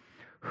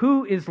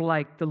 Who is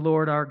like the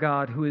Lord our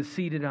God, who is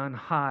seated on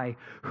high,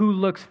 who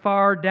looks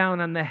far down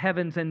on the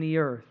heavens and the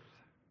earth?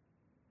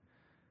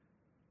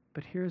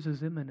 But here's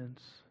His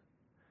immanence.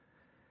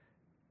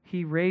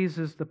 He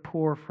raises the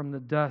poor from the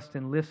dust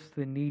and lifts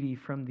the needy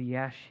from the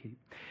ash heap,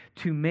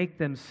 to make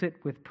them sit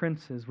with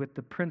princes, with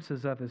the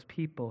princes of His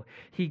people.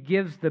 He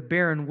gives the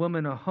barren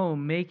woman a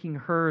home, making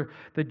her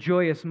the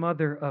joyous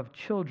mother of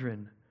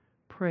children.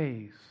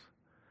 Praise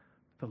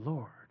the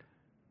Lord.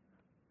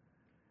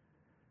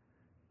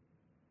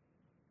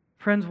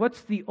 Friends,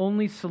 what's the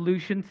only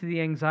solution to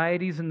the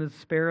anxieties and the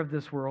despair of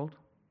this world?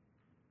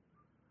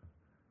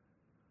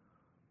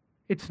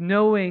 It's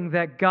knowing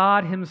that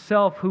God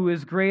Himself, who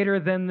is greater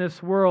than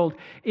this world,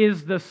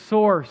 is the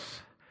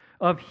source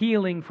of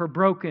healing for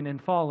broken and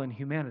fallen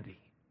humanity.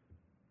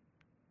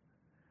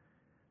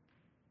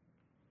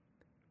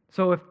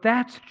 So if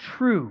that's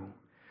true,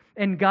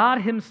 and God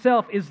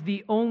Himself is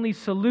the only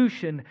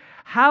solution,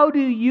 how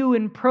do you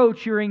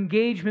approach your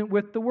engagement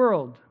with the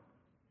world?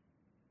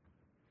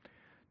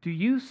 Do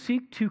you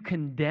seek to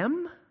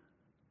condemn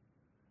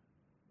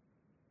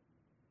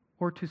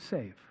or to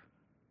save?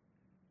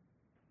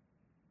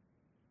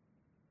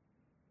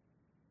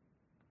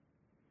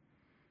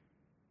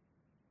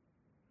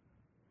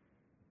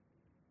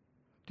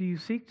 Do you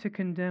seek to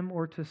condemn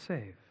or to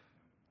save?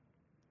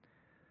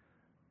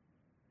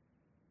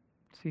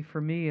 See, for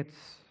me, it's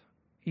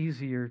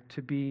easier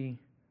to be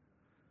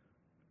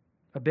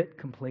a bit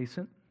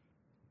complacent,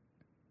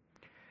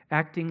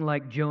 acting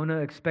like Jonah,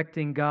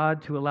 expecting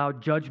God to allow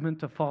judgment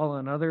to fall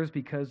on others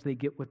because they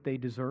get what they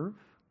deserve,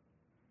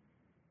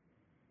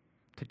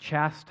 to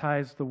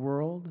chastise the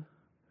world,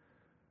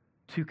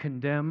 to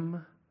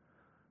condemn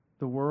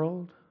the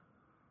world.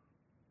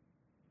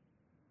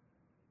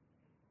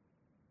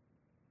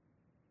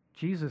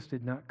 Jesus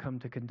did not come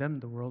to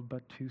condemn the world,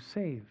 but to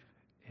save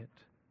it.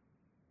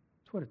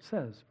 That's what it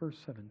says, verse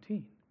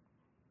 17.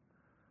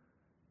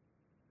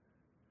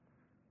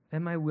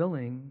 Am I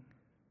willing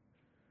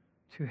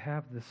to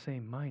have the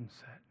same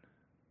mindset?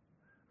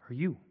 Are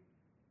you?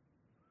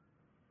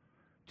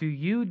 Do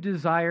you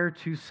desire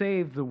to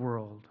save the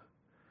world?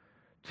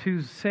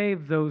 To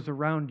save those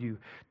around you?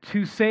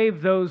 To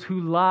save those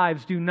whose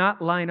lives do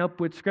not line up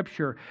with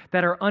Scripture,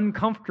 that are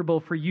uncomfortable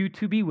for you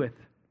to be with?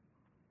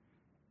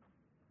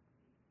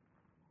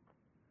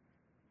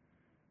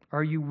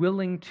 Are you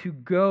willing to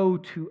go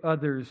to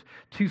others,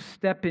 to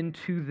step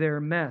into their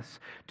mess,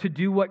 to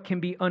do what can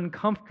be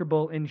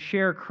uncomfortable and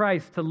share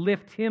Christ, to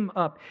lift Him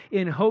up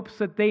in hopes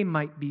that they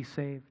might be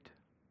saved?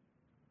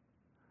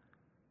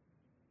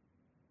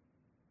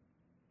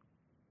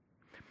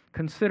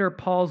 Consider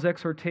Paul's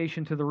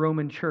exhortation to the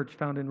Roman church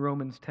found in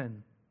Romans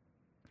 10.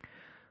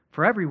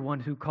 For everyone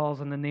who calls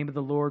on the name of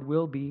the Lord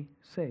will be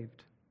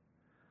saved.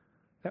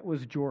 That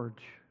was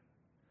George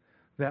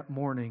that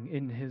morning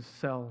in his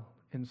cell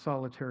in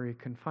solitary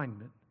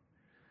confinement,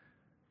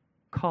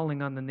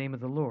 calling on the name of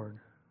the Lord.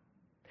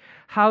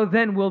 How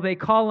then will they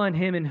call on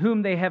Him in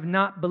whom they have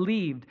not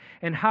believed?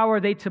 And how are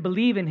they to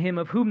believe in Him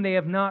of whom they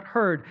have not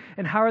heard?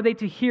 And how are they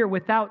to hear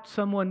without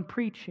someone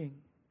preaching?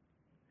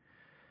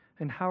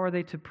 And how are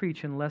they to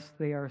preach unless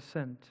they are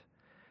sent?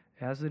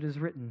 As it is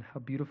written, how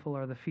beautiful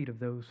are the feet of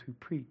those who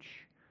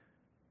preach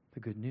the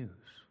good news.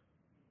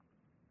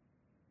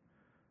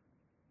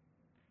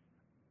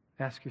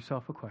 Ask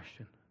yourself a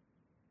question.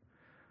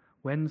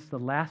 When's the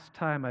last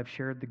time I've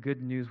shared the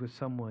good news with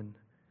someone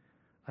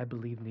I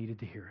believe needed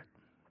to hear it?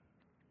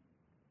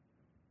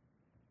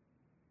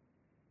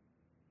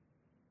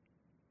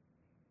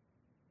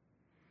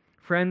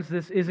 Friends,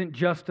 this isn't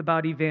just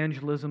about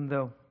evangelism,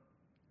 though.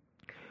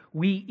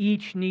 We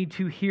each need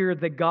to hear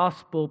the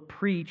gospel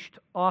preached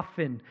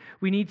often.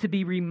 We need to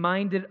be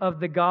reminded of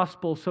the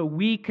gospel so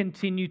we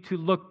continue to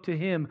look to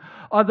Him.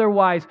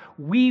 Otherwise,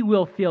 we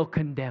will feel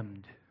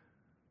condemned.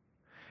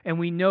 And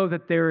we know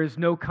that there is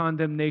no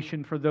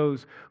condemnation for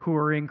those who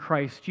are in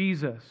Christ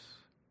Jesus.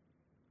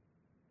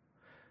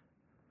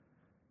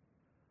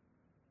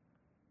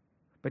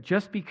 But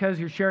just because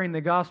you're sharing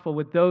the gospel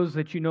with those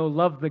that you know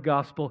love the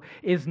gospel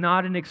is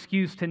not an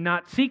excuse to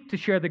not seek to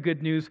share the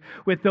good news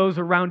with those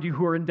around you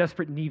who are in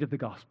desperate need of the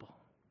gospel.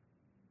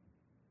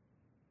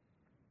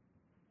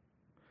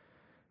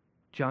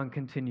 John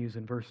continues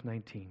in verse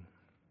 19.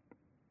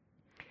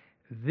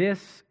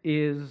 This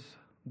is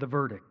the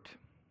verdict,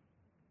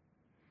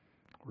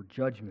 or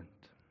judgment.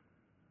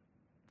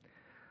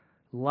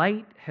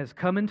 Light has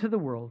come into the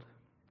world,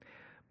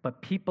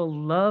 but people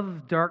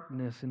love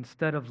darkness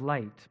instead of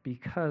light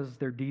because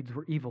their deeds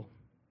were evil.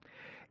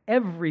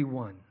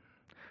 Everyone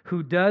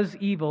who does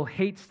evil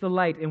hates the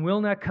light and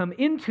will not come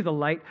into the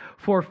light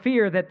for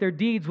fear that their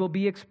deeds will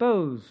be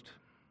exposed.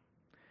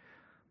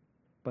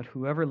 But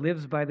whoever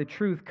lives by the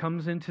truth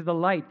comes into the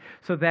light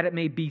so that it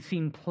may be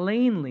seen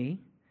plainly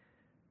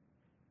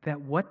that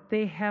what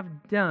they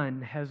have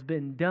done has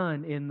been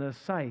done in the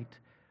sight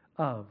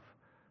of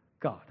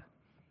God.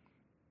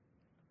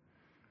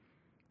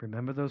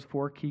 Remember those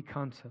four key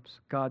concepts.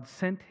 God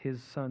sent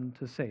His Son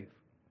to save.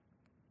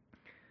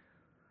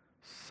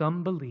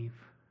 Some believe,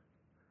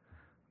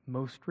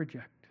 most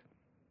reject,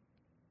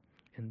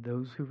 and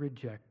those who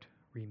reject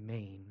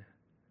remain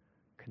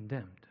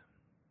condemned.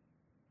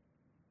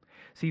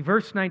 See,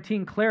 verse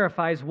 19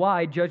 clarifies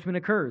why judgment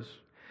occurs.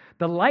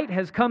 The light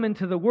has come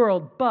into the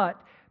world,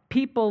 but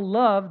people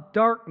love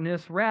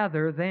darkness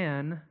rather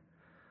than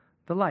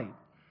the light.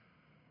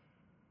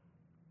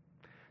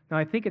 Now,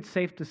 I think it's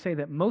safe to say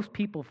that most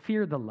people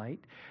fear the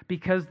light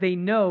because they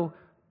know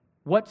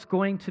what's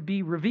going to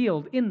be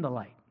revealed in the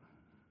light.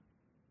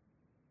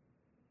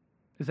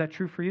 Is that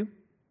true for you?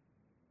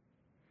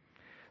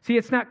 See,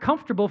 it's not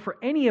comfortable for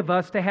any of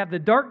us to have the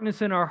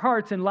darkness in our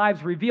hearts and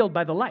lives revealed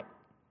by the light.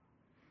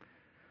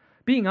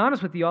 Being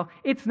honest with you all,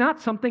 it's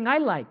not something I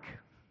like.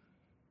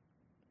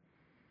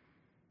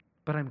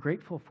 But I'm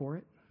grateful for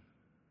it.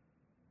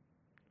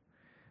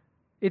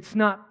 It's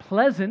not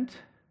pleasant,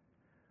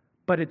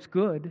 but it's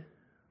good.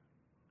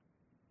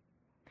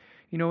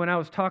 You know, when I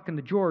was talking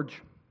to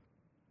George,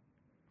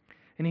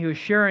 and he was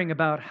sharing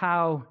about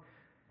how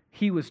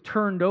he was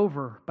turned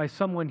over by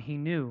someone he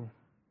knew,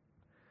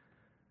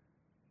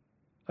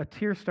 a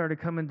tear started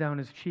coming down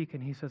his cheek,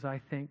 and he says,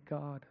 I thank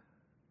God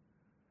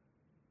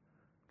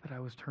that I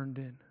was turned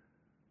in.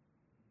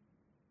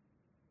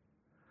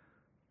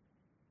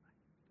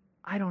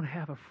 I don't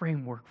have a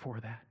framework for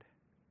that.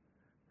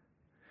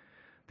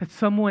 That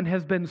someone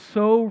has been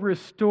so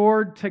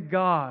restored to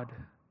God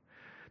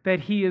that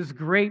he is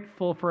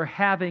grateful for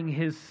having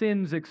his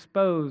sins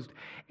exposed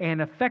and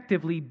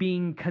effectively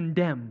being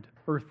condemned,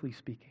 earthly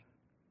speaking.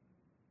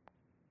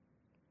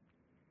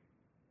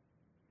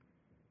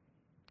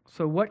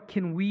 So what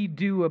can we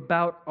do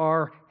about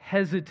our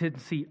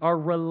hesitancy, our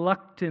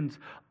reluctance,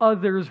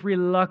 others'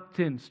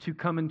 reluctance to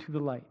come into the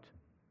light?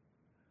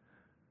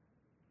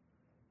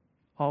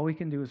 All we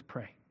can do is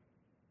pray.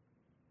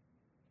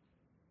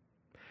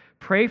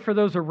 Pray for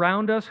those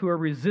around us who are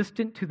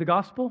resistant to the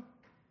gospel,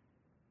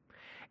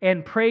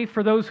 and pray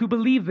for those who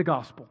believe the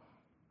gospel.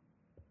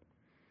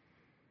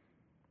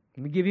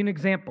 Let me give you an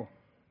example.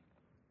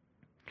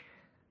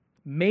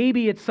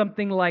 Maybe it's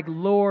something like,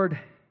 Lord,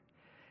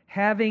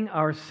 having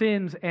our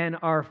sins and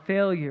our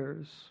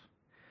failures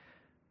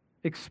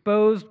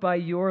exposed by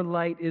your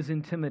light is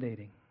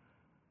intimidating.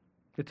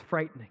 It's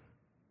frightening.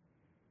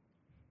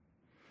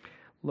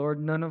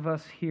 Lord, none of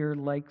us here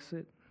likes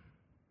it.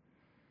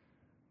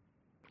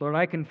 Lord,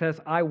 I confess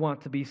I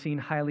want to be seen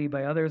highly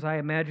by others. I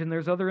imagine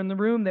there's others in the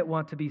room that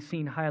want to be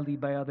seen highly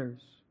by others.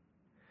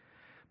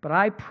 But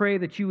I pray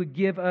that you would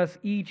give us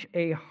each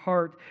a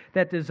heart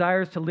that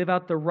desires to live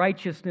out the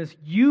righteousness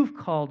you've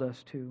called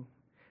us to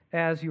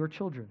as your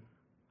children.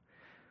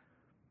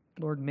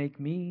 Lord, make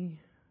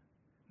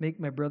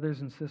my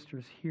brothers and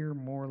sisters here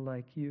more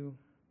like you.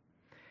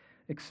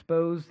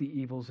 Expose the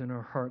evils in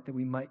our heart that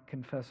we might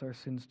confess our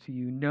sins to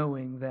you,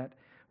 knowing that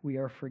we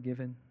are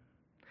forgiven.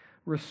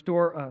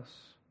 Restore us.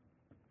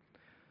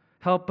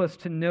 Help us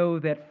to know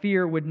that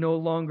fear would no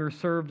longer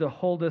serve to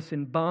hold us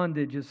in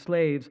bondage as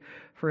slaves,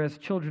 for as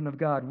children of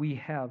God, we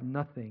have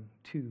nothing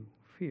to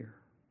fear.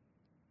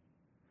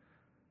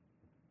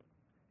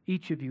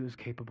 Each of you is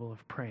capable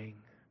of praying.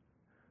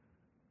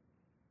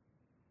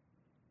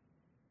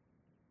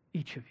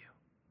 Each of you.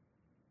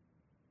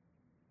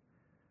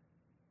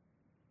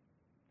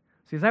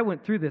 See, as I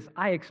went through this,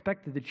 I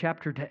expected the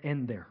chapter to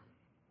end there.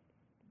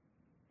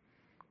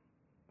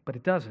 But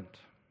it doesn't.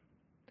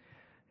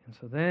 And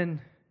so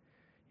then,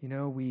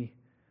 we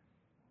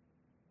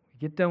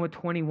get done with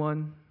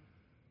 21.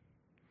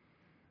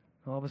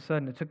 All of a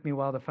sudden, it took me a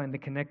while to find the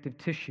connective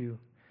tissue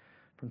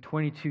from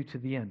 22 to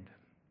the end.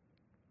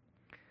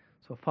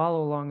 So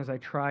follow along as I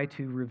try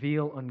to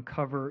reveal,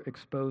 uncover,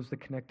 expose the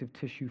connective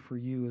tissue for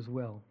you as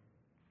well.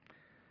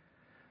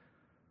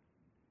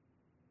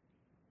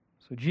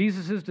 So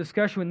Jesus'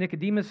 discussion with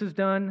Nicodemus is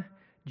done.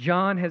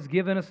 John has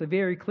given us a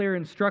very clear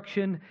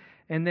instruction.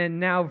 And then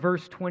now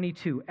verse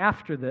 22.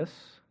 After this,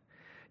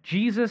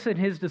 Jesus and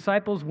his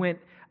disciples went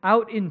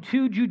out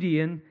into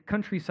Judean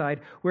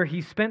countryside where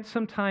he spent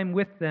some time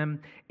with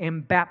them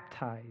and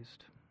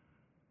baptized.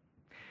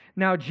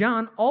 Now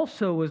John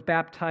also was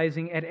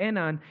baptizing at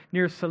Aenon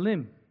near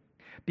Salim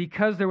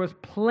because there was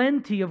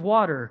plenty of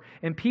water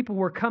and people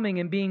were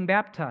coming and being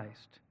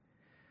baptized.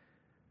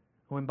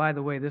 Oh, and by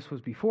the way, this was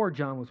before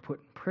John was put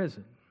in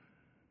prison.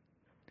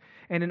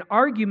 And an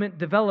argument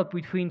developed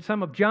between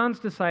some of John's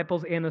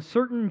disciples and a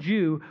certain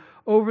Jew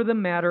over the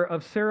matter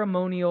of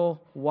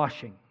ceremonial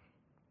washing.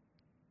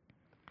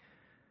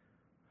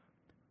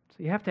 So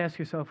you have to ask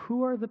yourself,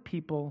 who are the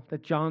people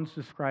that John's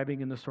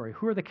describing in the story?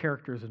 Who are the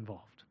characters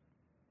involved?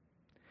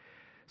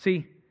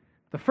 See,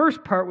 the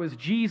first part was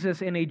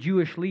Jesus and a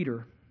Jewish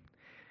leader.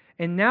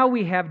 And now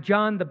we have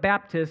John the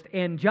Baptist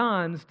and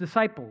John's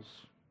disciples.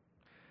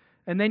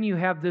 And then you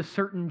have this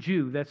certain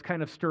Jew that's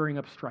kind of stirring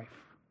up strife.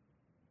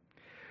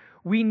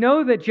 We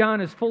know that John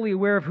is fully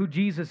aware of who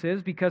Jesus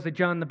is because of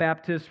John the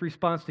Baptist's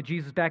response to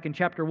Jesus back in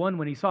chapter 1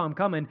 when he saw him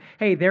coming.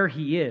 Hey, there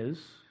he is.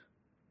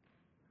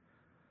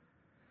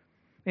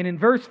 And in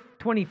verse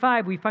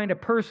 25, we find a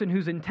person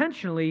who's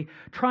intentionally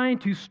trying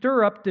to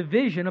stir up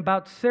division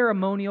about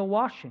ceremonial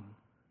washing.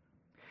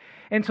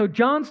 And so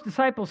John's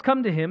disciples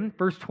come to him,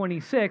 verse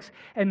 26,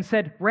 and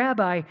said,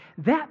 Rabbi,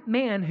 that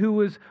man who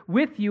was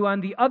with you on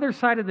the other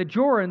side of the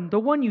Jordan, the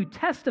one you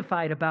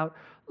testified about,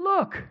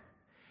 look,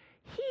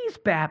 he's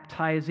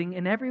baptizing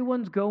and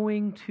everyone's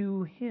going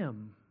to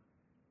him.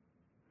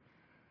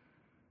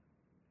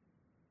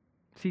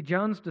 See,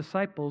 John's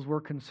disciples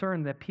were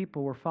concerned that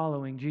people were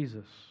following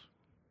Jesus.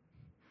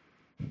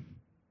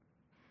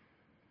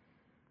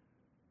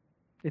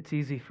 It's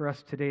easy for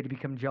us today to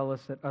become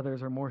jealous that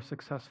others are more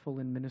successful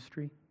in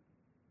ministry.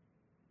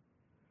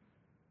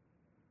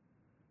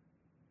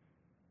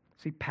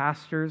 See,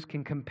 pastors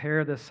can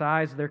compare the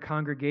size of their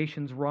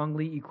congregations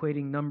wrongly,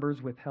 equating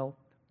numbers with health.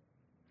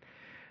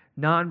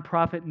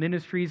 Nonprofit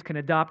ministries can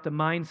adopt a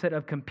mindset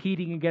of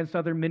competing against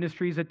other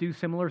ministries that do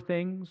similar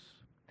things.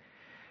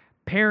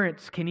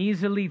 Parents can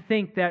easily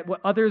think that what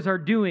others are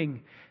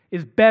doing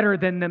is better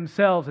than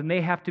themselves and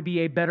they have to be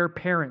a better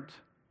parent.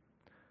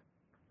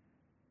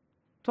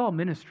 It's all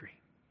ministry.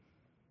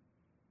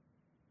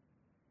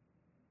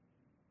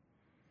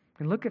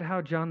 And look at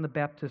how John the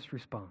Baptist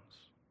responds.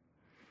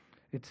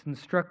 It's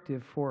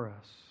instructive for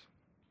us.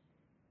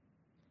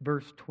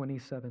 Verse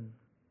 27.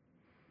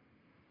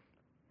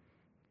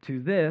 To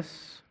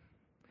this,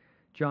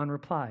 John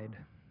replied,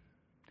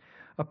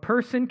 a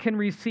person can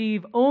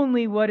receive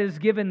only what is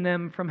given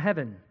them from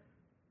heaven.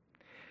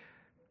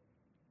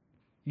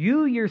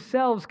 You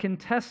yourselves can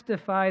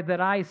testify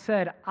that I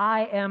said,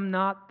 I am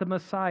not the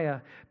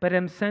Messiah, but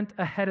am sent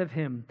ahead of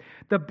him.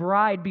 The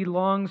bride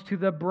belongs to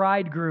the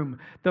bridegroom.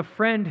 The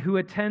friend who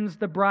attends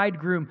the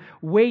bridegroom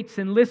waits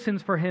and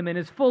listens for him and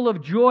is full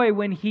of joy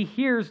when he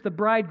hears the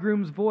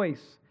bridegroom's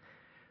voice.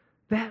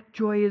 That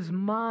joy is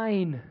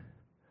mine,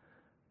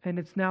 and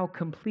it's now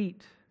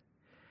complete.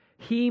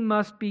 He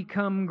must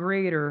become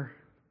greater.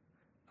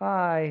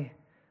 I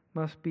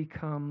must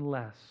become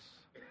less.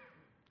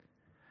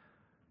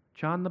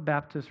 John the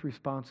Baptist's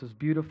response is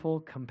beautiful,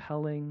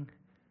 compelling,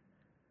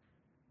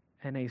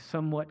 and a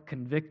somewhat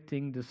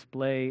convicting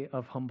display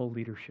of humble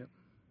leadership.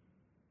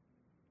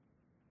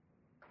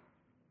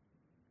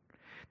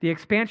 The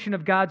expansion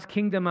of God's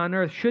kingdom on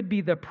earth should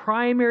be the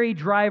primary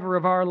driver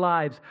of our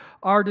lives,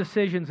 our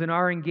decisions, and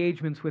our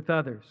engagements with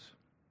others.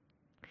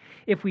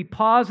 If we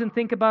pause and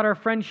think about our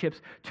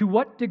friendships, to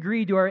what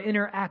degree do our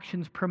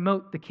interactions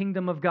promote the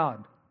kingdom of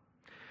God?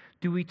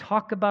 Do we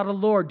talk about a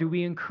Lord? Do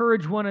we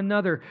encourage one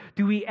another?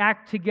 Do we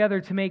act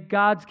together to make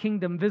God's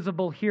kingdom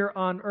visible here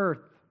on earth?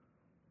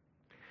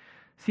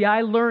 See,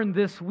 I learned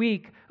this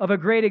week of a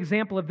great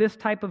example of this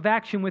type of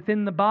action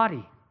within the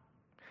body,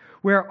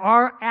 where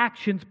our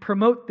actions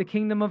promote the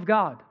kingdom of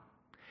God.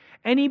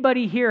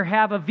 Anybody here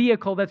have a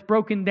vehicle that's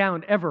broken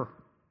down ever?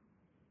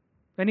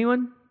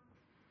 Anyone?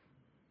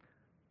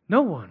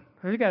 No one.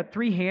 You got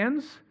 3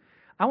 hands?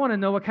 I want to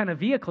know what kind of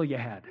vehicle you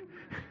had.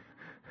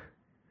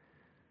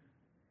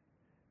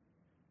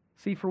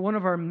 See, for one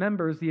of our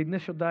members, the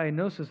initial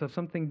diagnosis of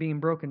something being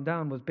broken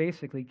down was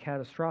basically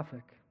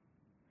catastrophic.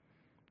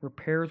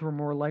 Repairs were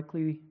more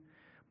likely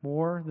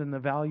more than the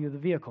value of the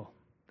vehicle.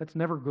 That's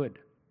never good.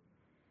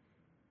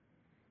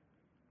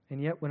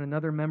 And yet, when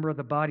another member of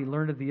the body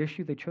learned of the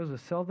issue, they chose to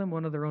sell them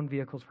one of their own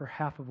vehicles for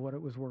half of what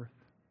it was worth.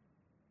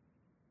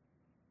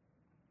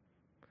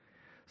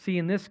 See,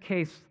 in this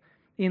case,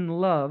 in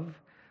love,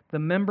 the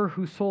member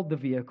who sold the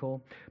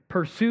vehicle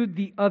pursued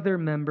the other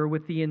member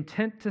with the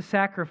intent to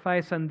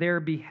sacrifice on their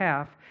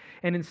behalf,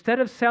 and instead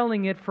of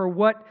selling it for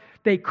what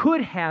they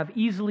could have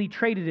easily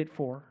traded it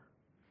for,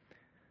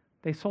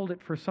 they sold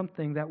it for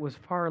something that was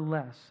far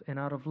less, and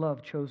out of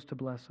love chose to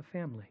bless a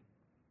family.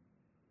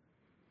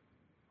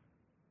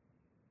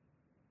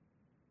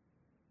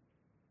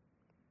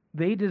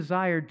 They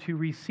desired to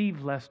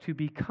receive less, to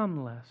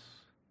become less,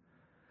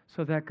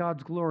 so that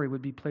God's glory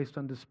would be placed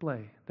on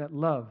display, that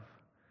love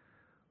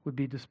would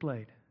be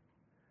displayed.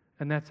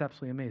 And that's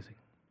absolutely amazing.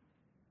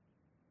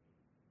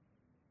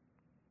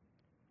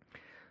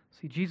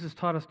 See, Jesus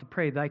taught us to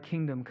pray, "Thy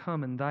kingdom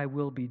come and thy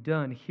will be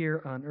done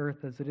here on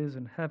earth as it is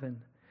in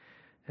heaven."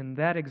 And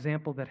that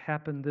example that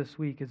happened this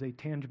week is a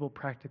tangible,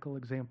 practical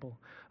example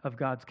of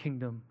God's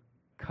kingdom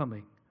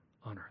coming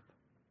on earth.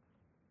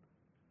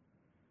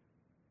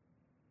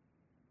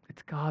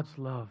 It's God's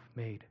love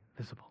made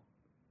visible.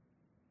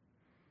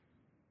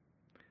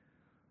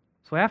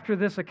 So after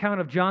this account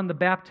of John the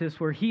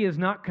Baptist, where he is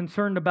not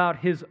concerned about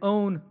his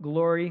own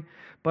glory,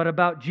 but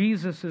about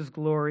Jesus'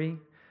 glory,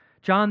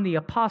 John the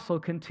Apostle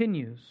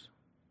continues.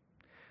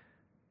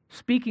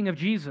 Speaking of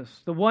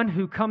Jesus, the one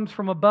who comes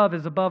from above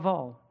is above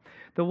all.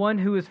 The one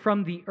who is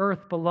from the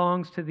earth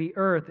belongs to the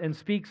earth and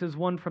speaks as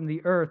one from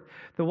the earth.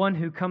 The one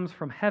who comes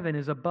from heaven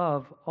is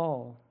above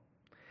all.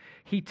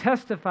 He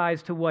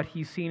testifies to what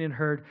he's seen and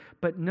heard,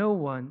 but no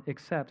one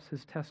accepts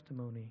his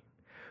testimony.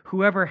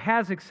 Whoever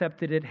has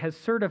accepted it has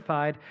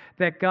certified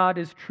that God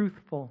is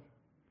truthful.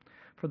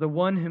 For the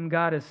one whom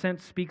God has sent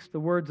speaks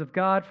the words of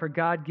God, for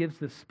God gives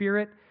the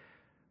Spirit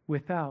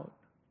without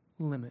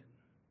limit.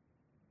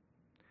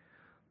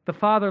 The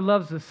Father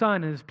loves the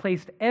Son and has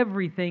placed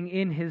everything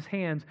in His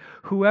hands.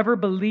 Whoever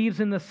believes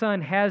in the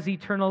Son has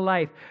eternal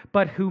life,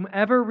 but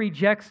whomever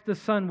rejects the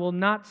Son will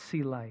not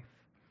see life,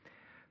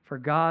 for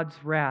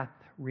God's wrath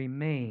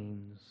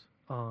remains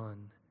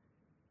on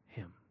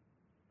him.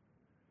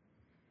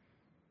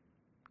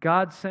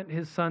 God sent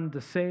His Son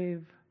to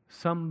save.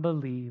 Some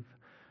believe,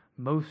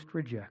 most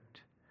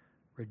reject.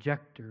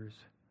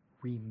 Rejectors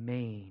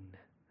remain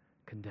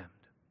condemned.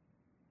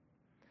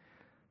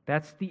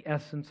 That's the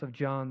essence of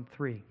John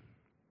 3.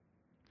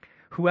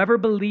 Whoever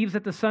believes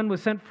that the Son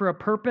was sent for a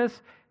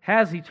purpose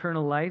has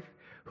eternal life.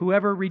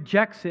 Whoever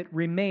rejects it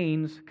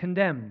remains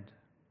condemned.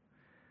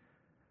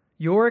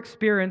 Your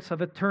experience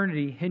of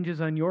eternity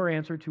hinges on your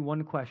answer to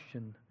one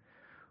question: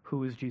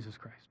 who is Jesus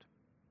Christ?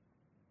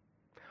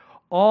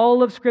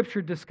 All of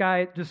Scripture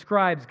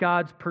describes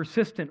God's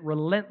persistent,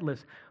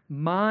 relentless,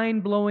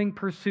 mind-blowing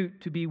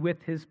pursuit to be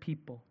with His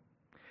people.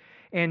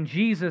 And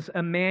Jesus,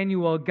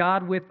 Emmanuel,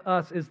 God with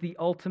us, is the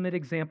ultimate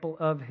example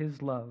of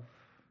His love.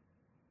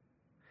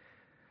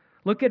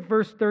 Look at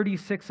verse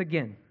 36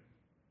 again.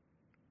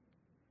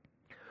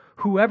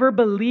 Whoever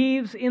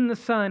believes in the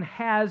Son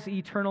has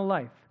eternal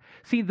life.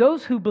 See,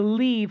 those who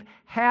believe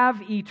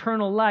have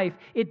eternal life.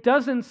 It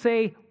doesn't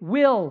say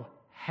will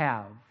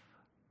have.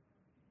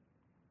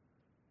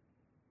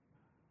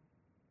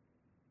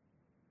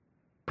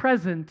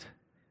 Present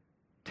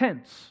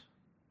tense,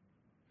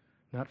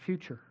 not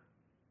future.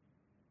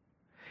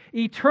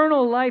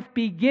 Eternal life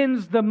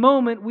begins the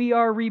moment we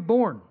are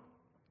reborn.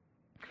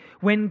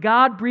 When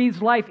God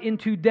breathes life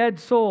into dead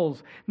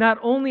souls, not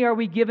only are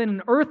we given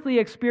an earthly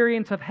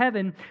experience of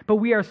heaven, but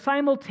we are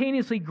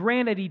simultaneously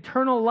granted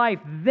eternal life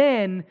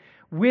then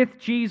with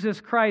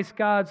Jesus Christ,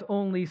 God's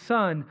only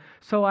Son.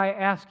 So I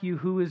ask you,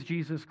 who is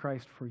Jesus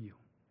Christ for you?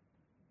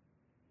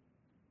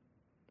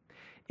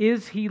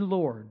 Is He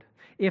Lord?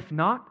 If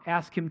not,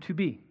 ask Him to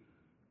be.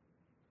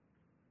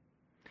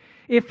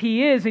 If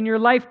He is and your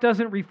life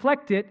doesn't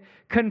reflect it,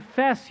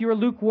 confess your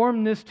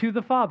lukewarmness to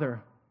the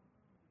Father.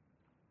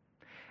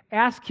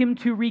 Ask Him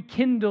to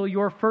rekindle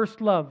your first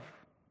love.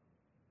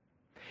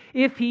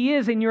 If He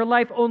is and your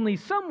life only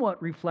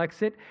somewhat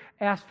reflects it,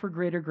 ask for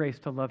greater grace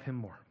to love Him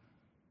more.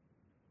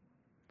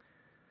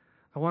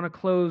 I want to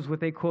close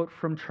with a quote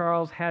from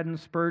Charles Haddon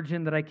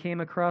Spurgeon that I came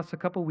across a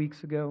couple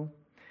weeks ago.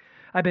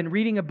 I've been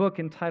reading a book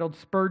entitled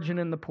Spurgeon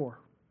and the Poor.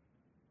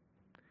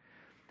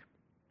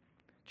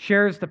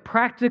 Shares the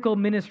practical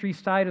ministry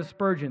side of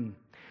Spurgeon.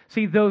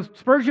 See, though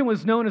Spurgeon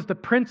was known as the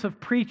Prince of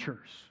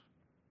Preachers,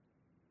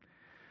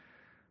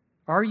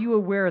 are you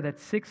aware that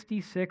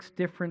 66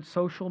 different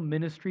social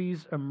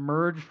ministries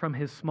emerged from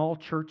his small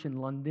church in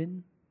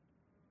London?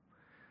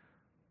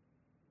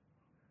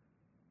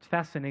 It's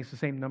fascinating. It's the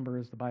same number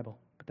as the Bible,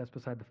 but that's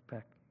beside the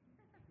fact.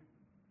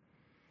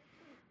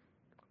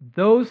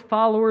 Those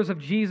followers of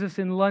Jesus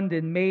in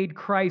London made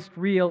Christ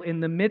real in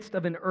the midst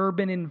of an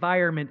urban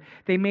environment.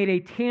 They made a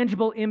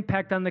tangible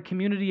impact on the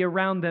community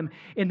around them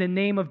in the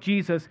name of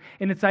Jesus.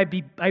 And it's, I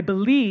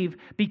believe,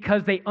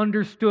 because they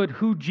understood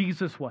who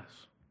Jesus was.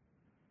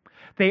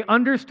 They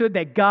understood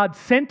that God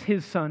sent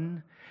His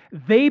Son.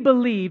 They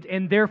believed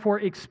and therefore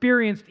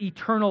experienced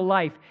eternal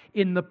life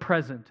in the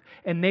present.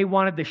 And they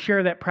wanted to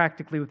share that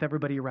practically with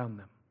everybody around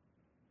them.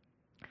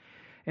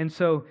 And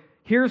so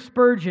here's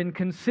Spurgeon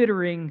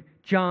considering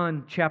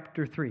John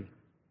chapter 3.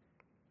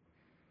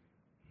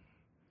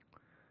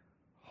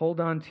 Hold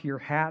on to your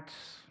hats.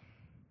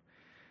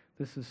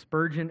 This is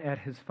Spurgeon at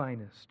his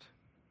finest.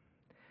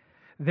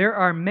 There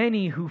are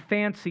many who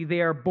fancy they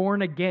are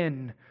born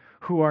again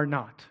who are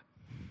not.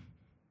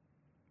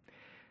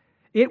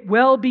 It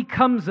well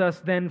becomes us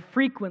then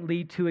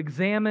frequently to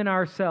examine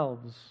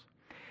ourselves,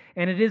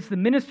 and it is the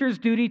minister's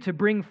duty to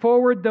bring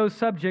forward those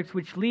subjects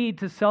which lead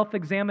to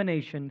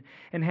self-examination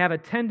and have a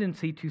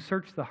tendency to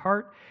search the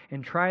heart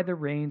and try the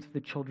reins of the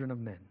children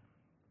of men.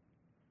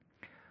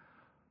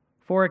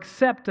 For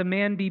except a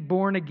man be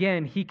born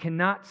again, he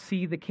cannot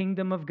see the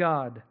kingdom of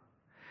God.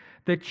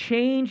 The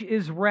change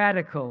is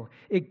radical.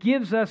 It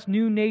gives us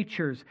new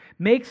natures,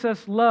 makes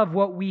us love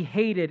what we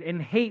hated and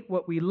hate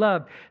what we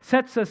loved,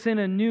 sets us in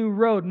a new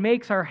road,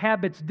 makes our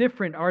habits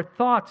different, our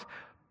thoughts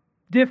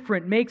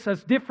different, makes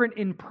us different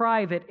in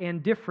private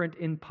and different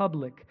in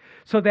public,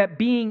 so that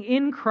being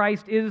in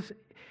Christ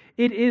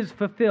is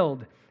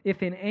fulfilled.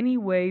 If in any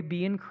way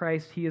be in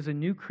Christ, he is a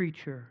new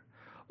creature.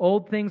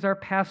 Old things are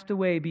passed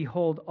away.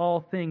 Behold, all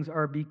things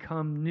are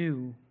become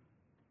new.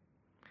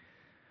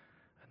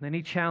 Then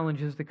he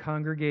challenges the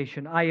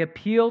congregation. I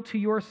appeal to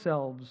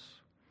yourselves.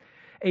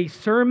 A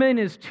sermon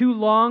is too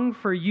long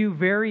for you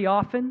very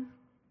often.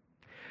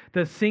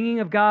 The singing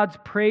of God's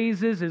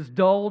praises is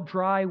dull,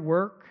 dry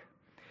work.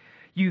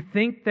 You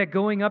think that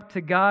going up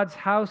to God's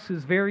house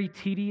is very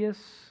tedious.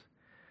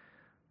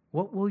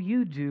 What will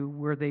you do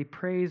where they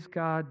praise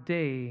God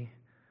day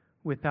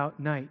without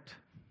night?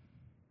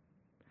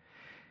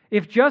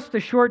 If just a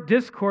short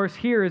discourse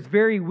here is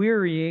very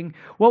wearying,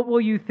 what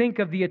will you think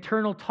of the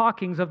eternal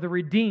talkings of the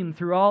redeemed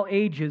through all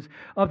ages,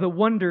 of the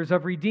wonders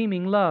of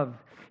redeeming love?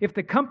 If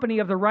the company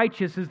of the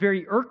righteous is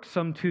very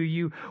irksome to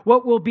you,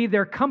 what will be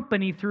their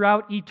company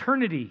throughout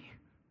eternity?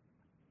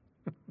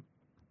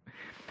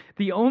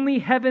 The only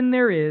heaven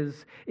there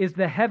is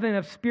the heaven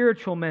of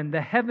spiritual men,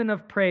 the heaven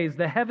of praise,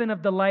 the heaven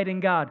of delight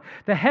in God,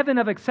 the heaven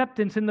of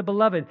acceptance in the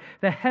beloved,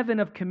 the heaven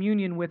of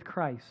communion with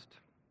Christ.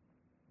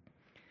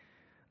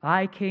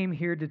 I came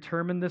here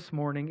determined this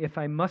morning, if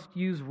I must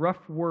use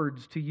rough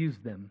words, to use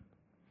them,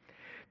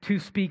 to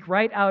speak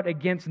right out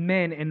against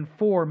men and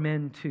for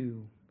men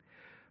too.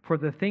 For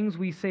the things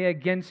we say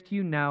against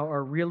you now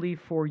are really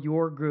for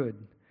your good.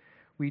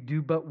 We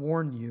do but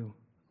warn you,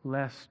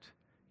 lest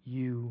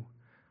you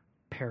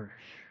perish.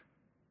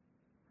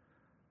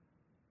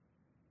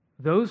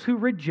 Those who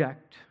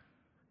reject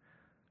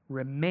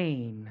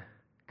remain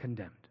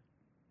condemned.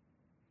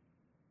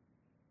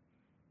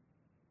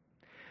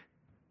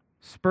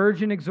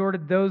 Spurgeon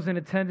exhorted those in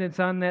attendance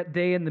on that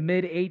day in the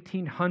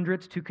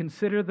mid-1800s to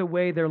consider the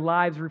way their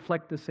lives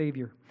reflect the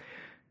Savior,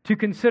 to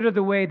consider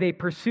the way they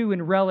pursue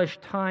and relish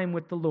time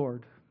with the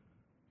Lord.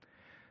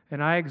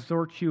 And I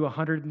exhort you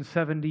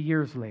 170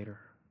 years later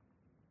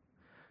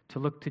to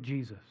look to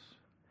Jesus.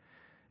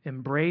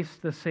 Embrace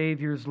the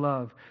Savior's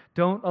love.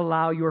 Don't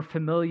allow your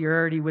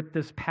familiarity with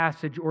this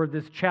passage or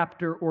this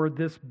chapter or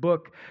this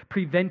book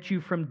prevent you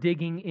from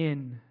digging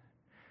in.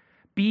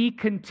 Be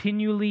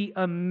continually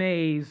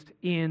amazed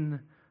in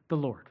the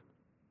Lord.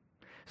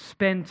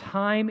 Spend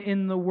time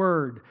in the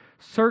Word.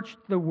 Search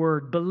the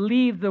Word.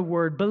 Believe the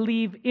Word.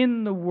 Believe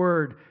in the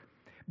Word.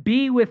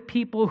 Be with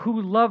people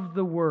who love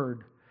the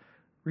Word.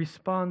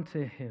 Respond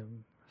to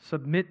Him.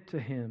 Submit to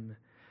Him.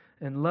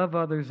 And love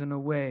others in a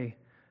way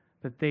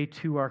that they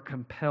too are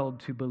compelled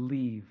to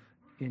believe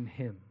in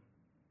Him.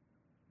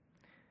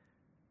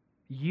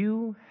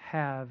 You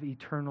have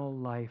eternal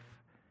life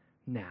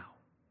now.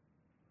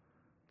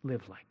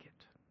 Live like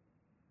it.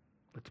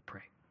 Let's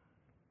pray.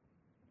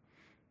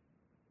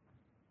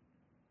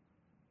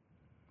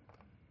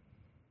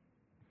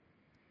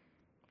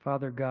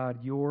 Father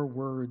God, your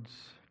words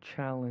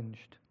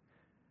challenged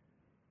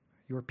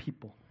your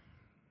people.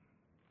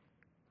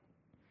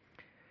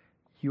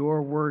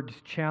 Your words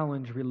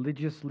challenge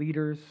religious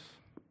leaders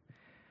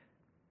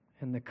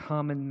and the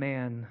common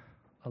man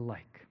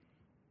alike.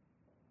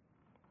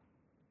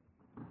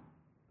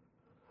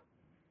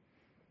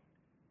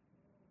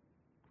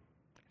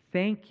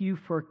 Thank you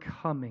for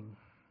coming.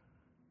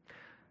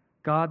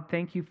 God,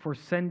 thank you for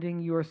sending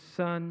your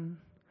Son.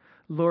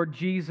 Lord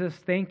Jesus,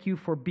 thank you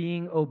for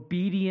being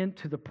obedient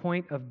to the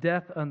point of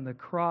death on the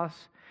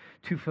cross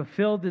to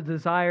fulfill the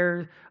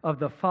desire of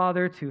the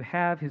Father to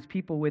have his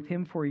people with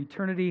him for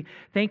eternity.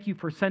 Thank you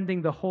for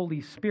sending the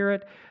Holy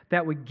Spirit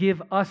that would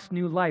give us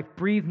new life,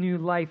 breathe new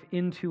life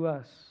into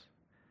us.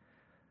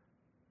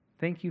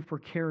 Thank you for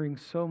caring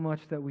so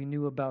much that we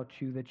knew about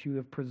you, that you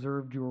have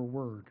preserved your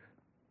word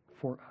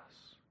for us.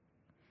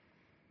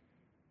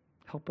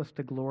 Help us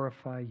to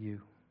glorify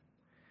you.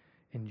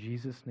 In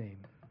Jesus' name,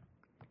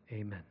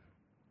 amen.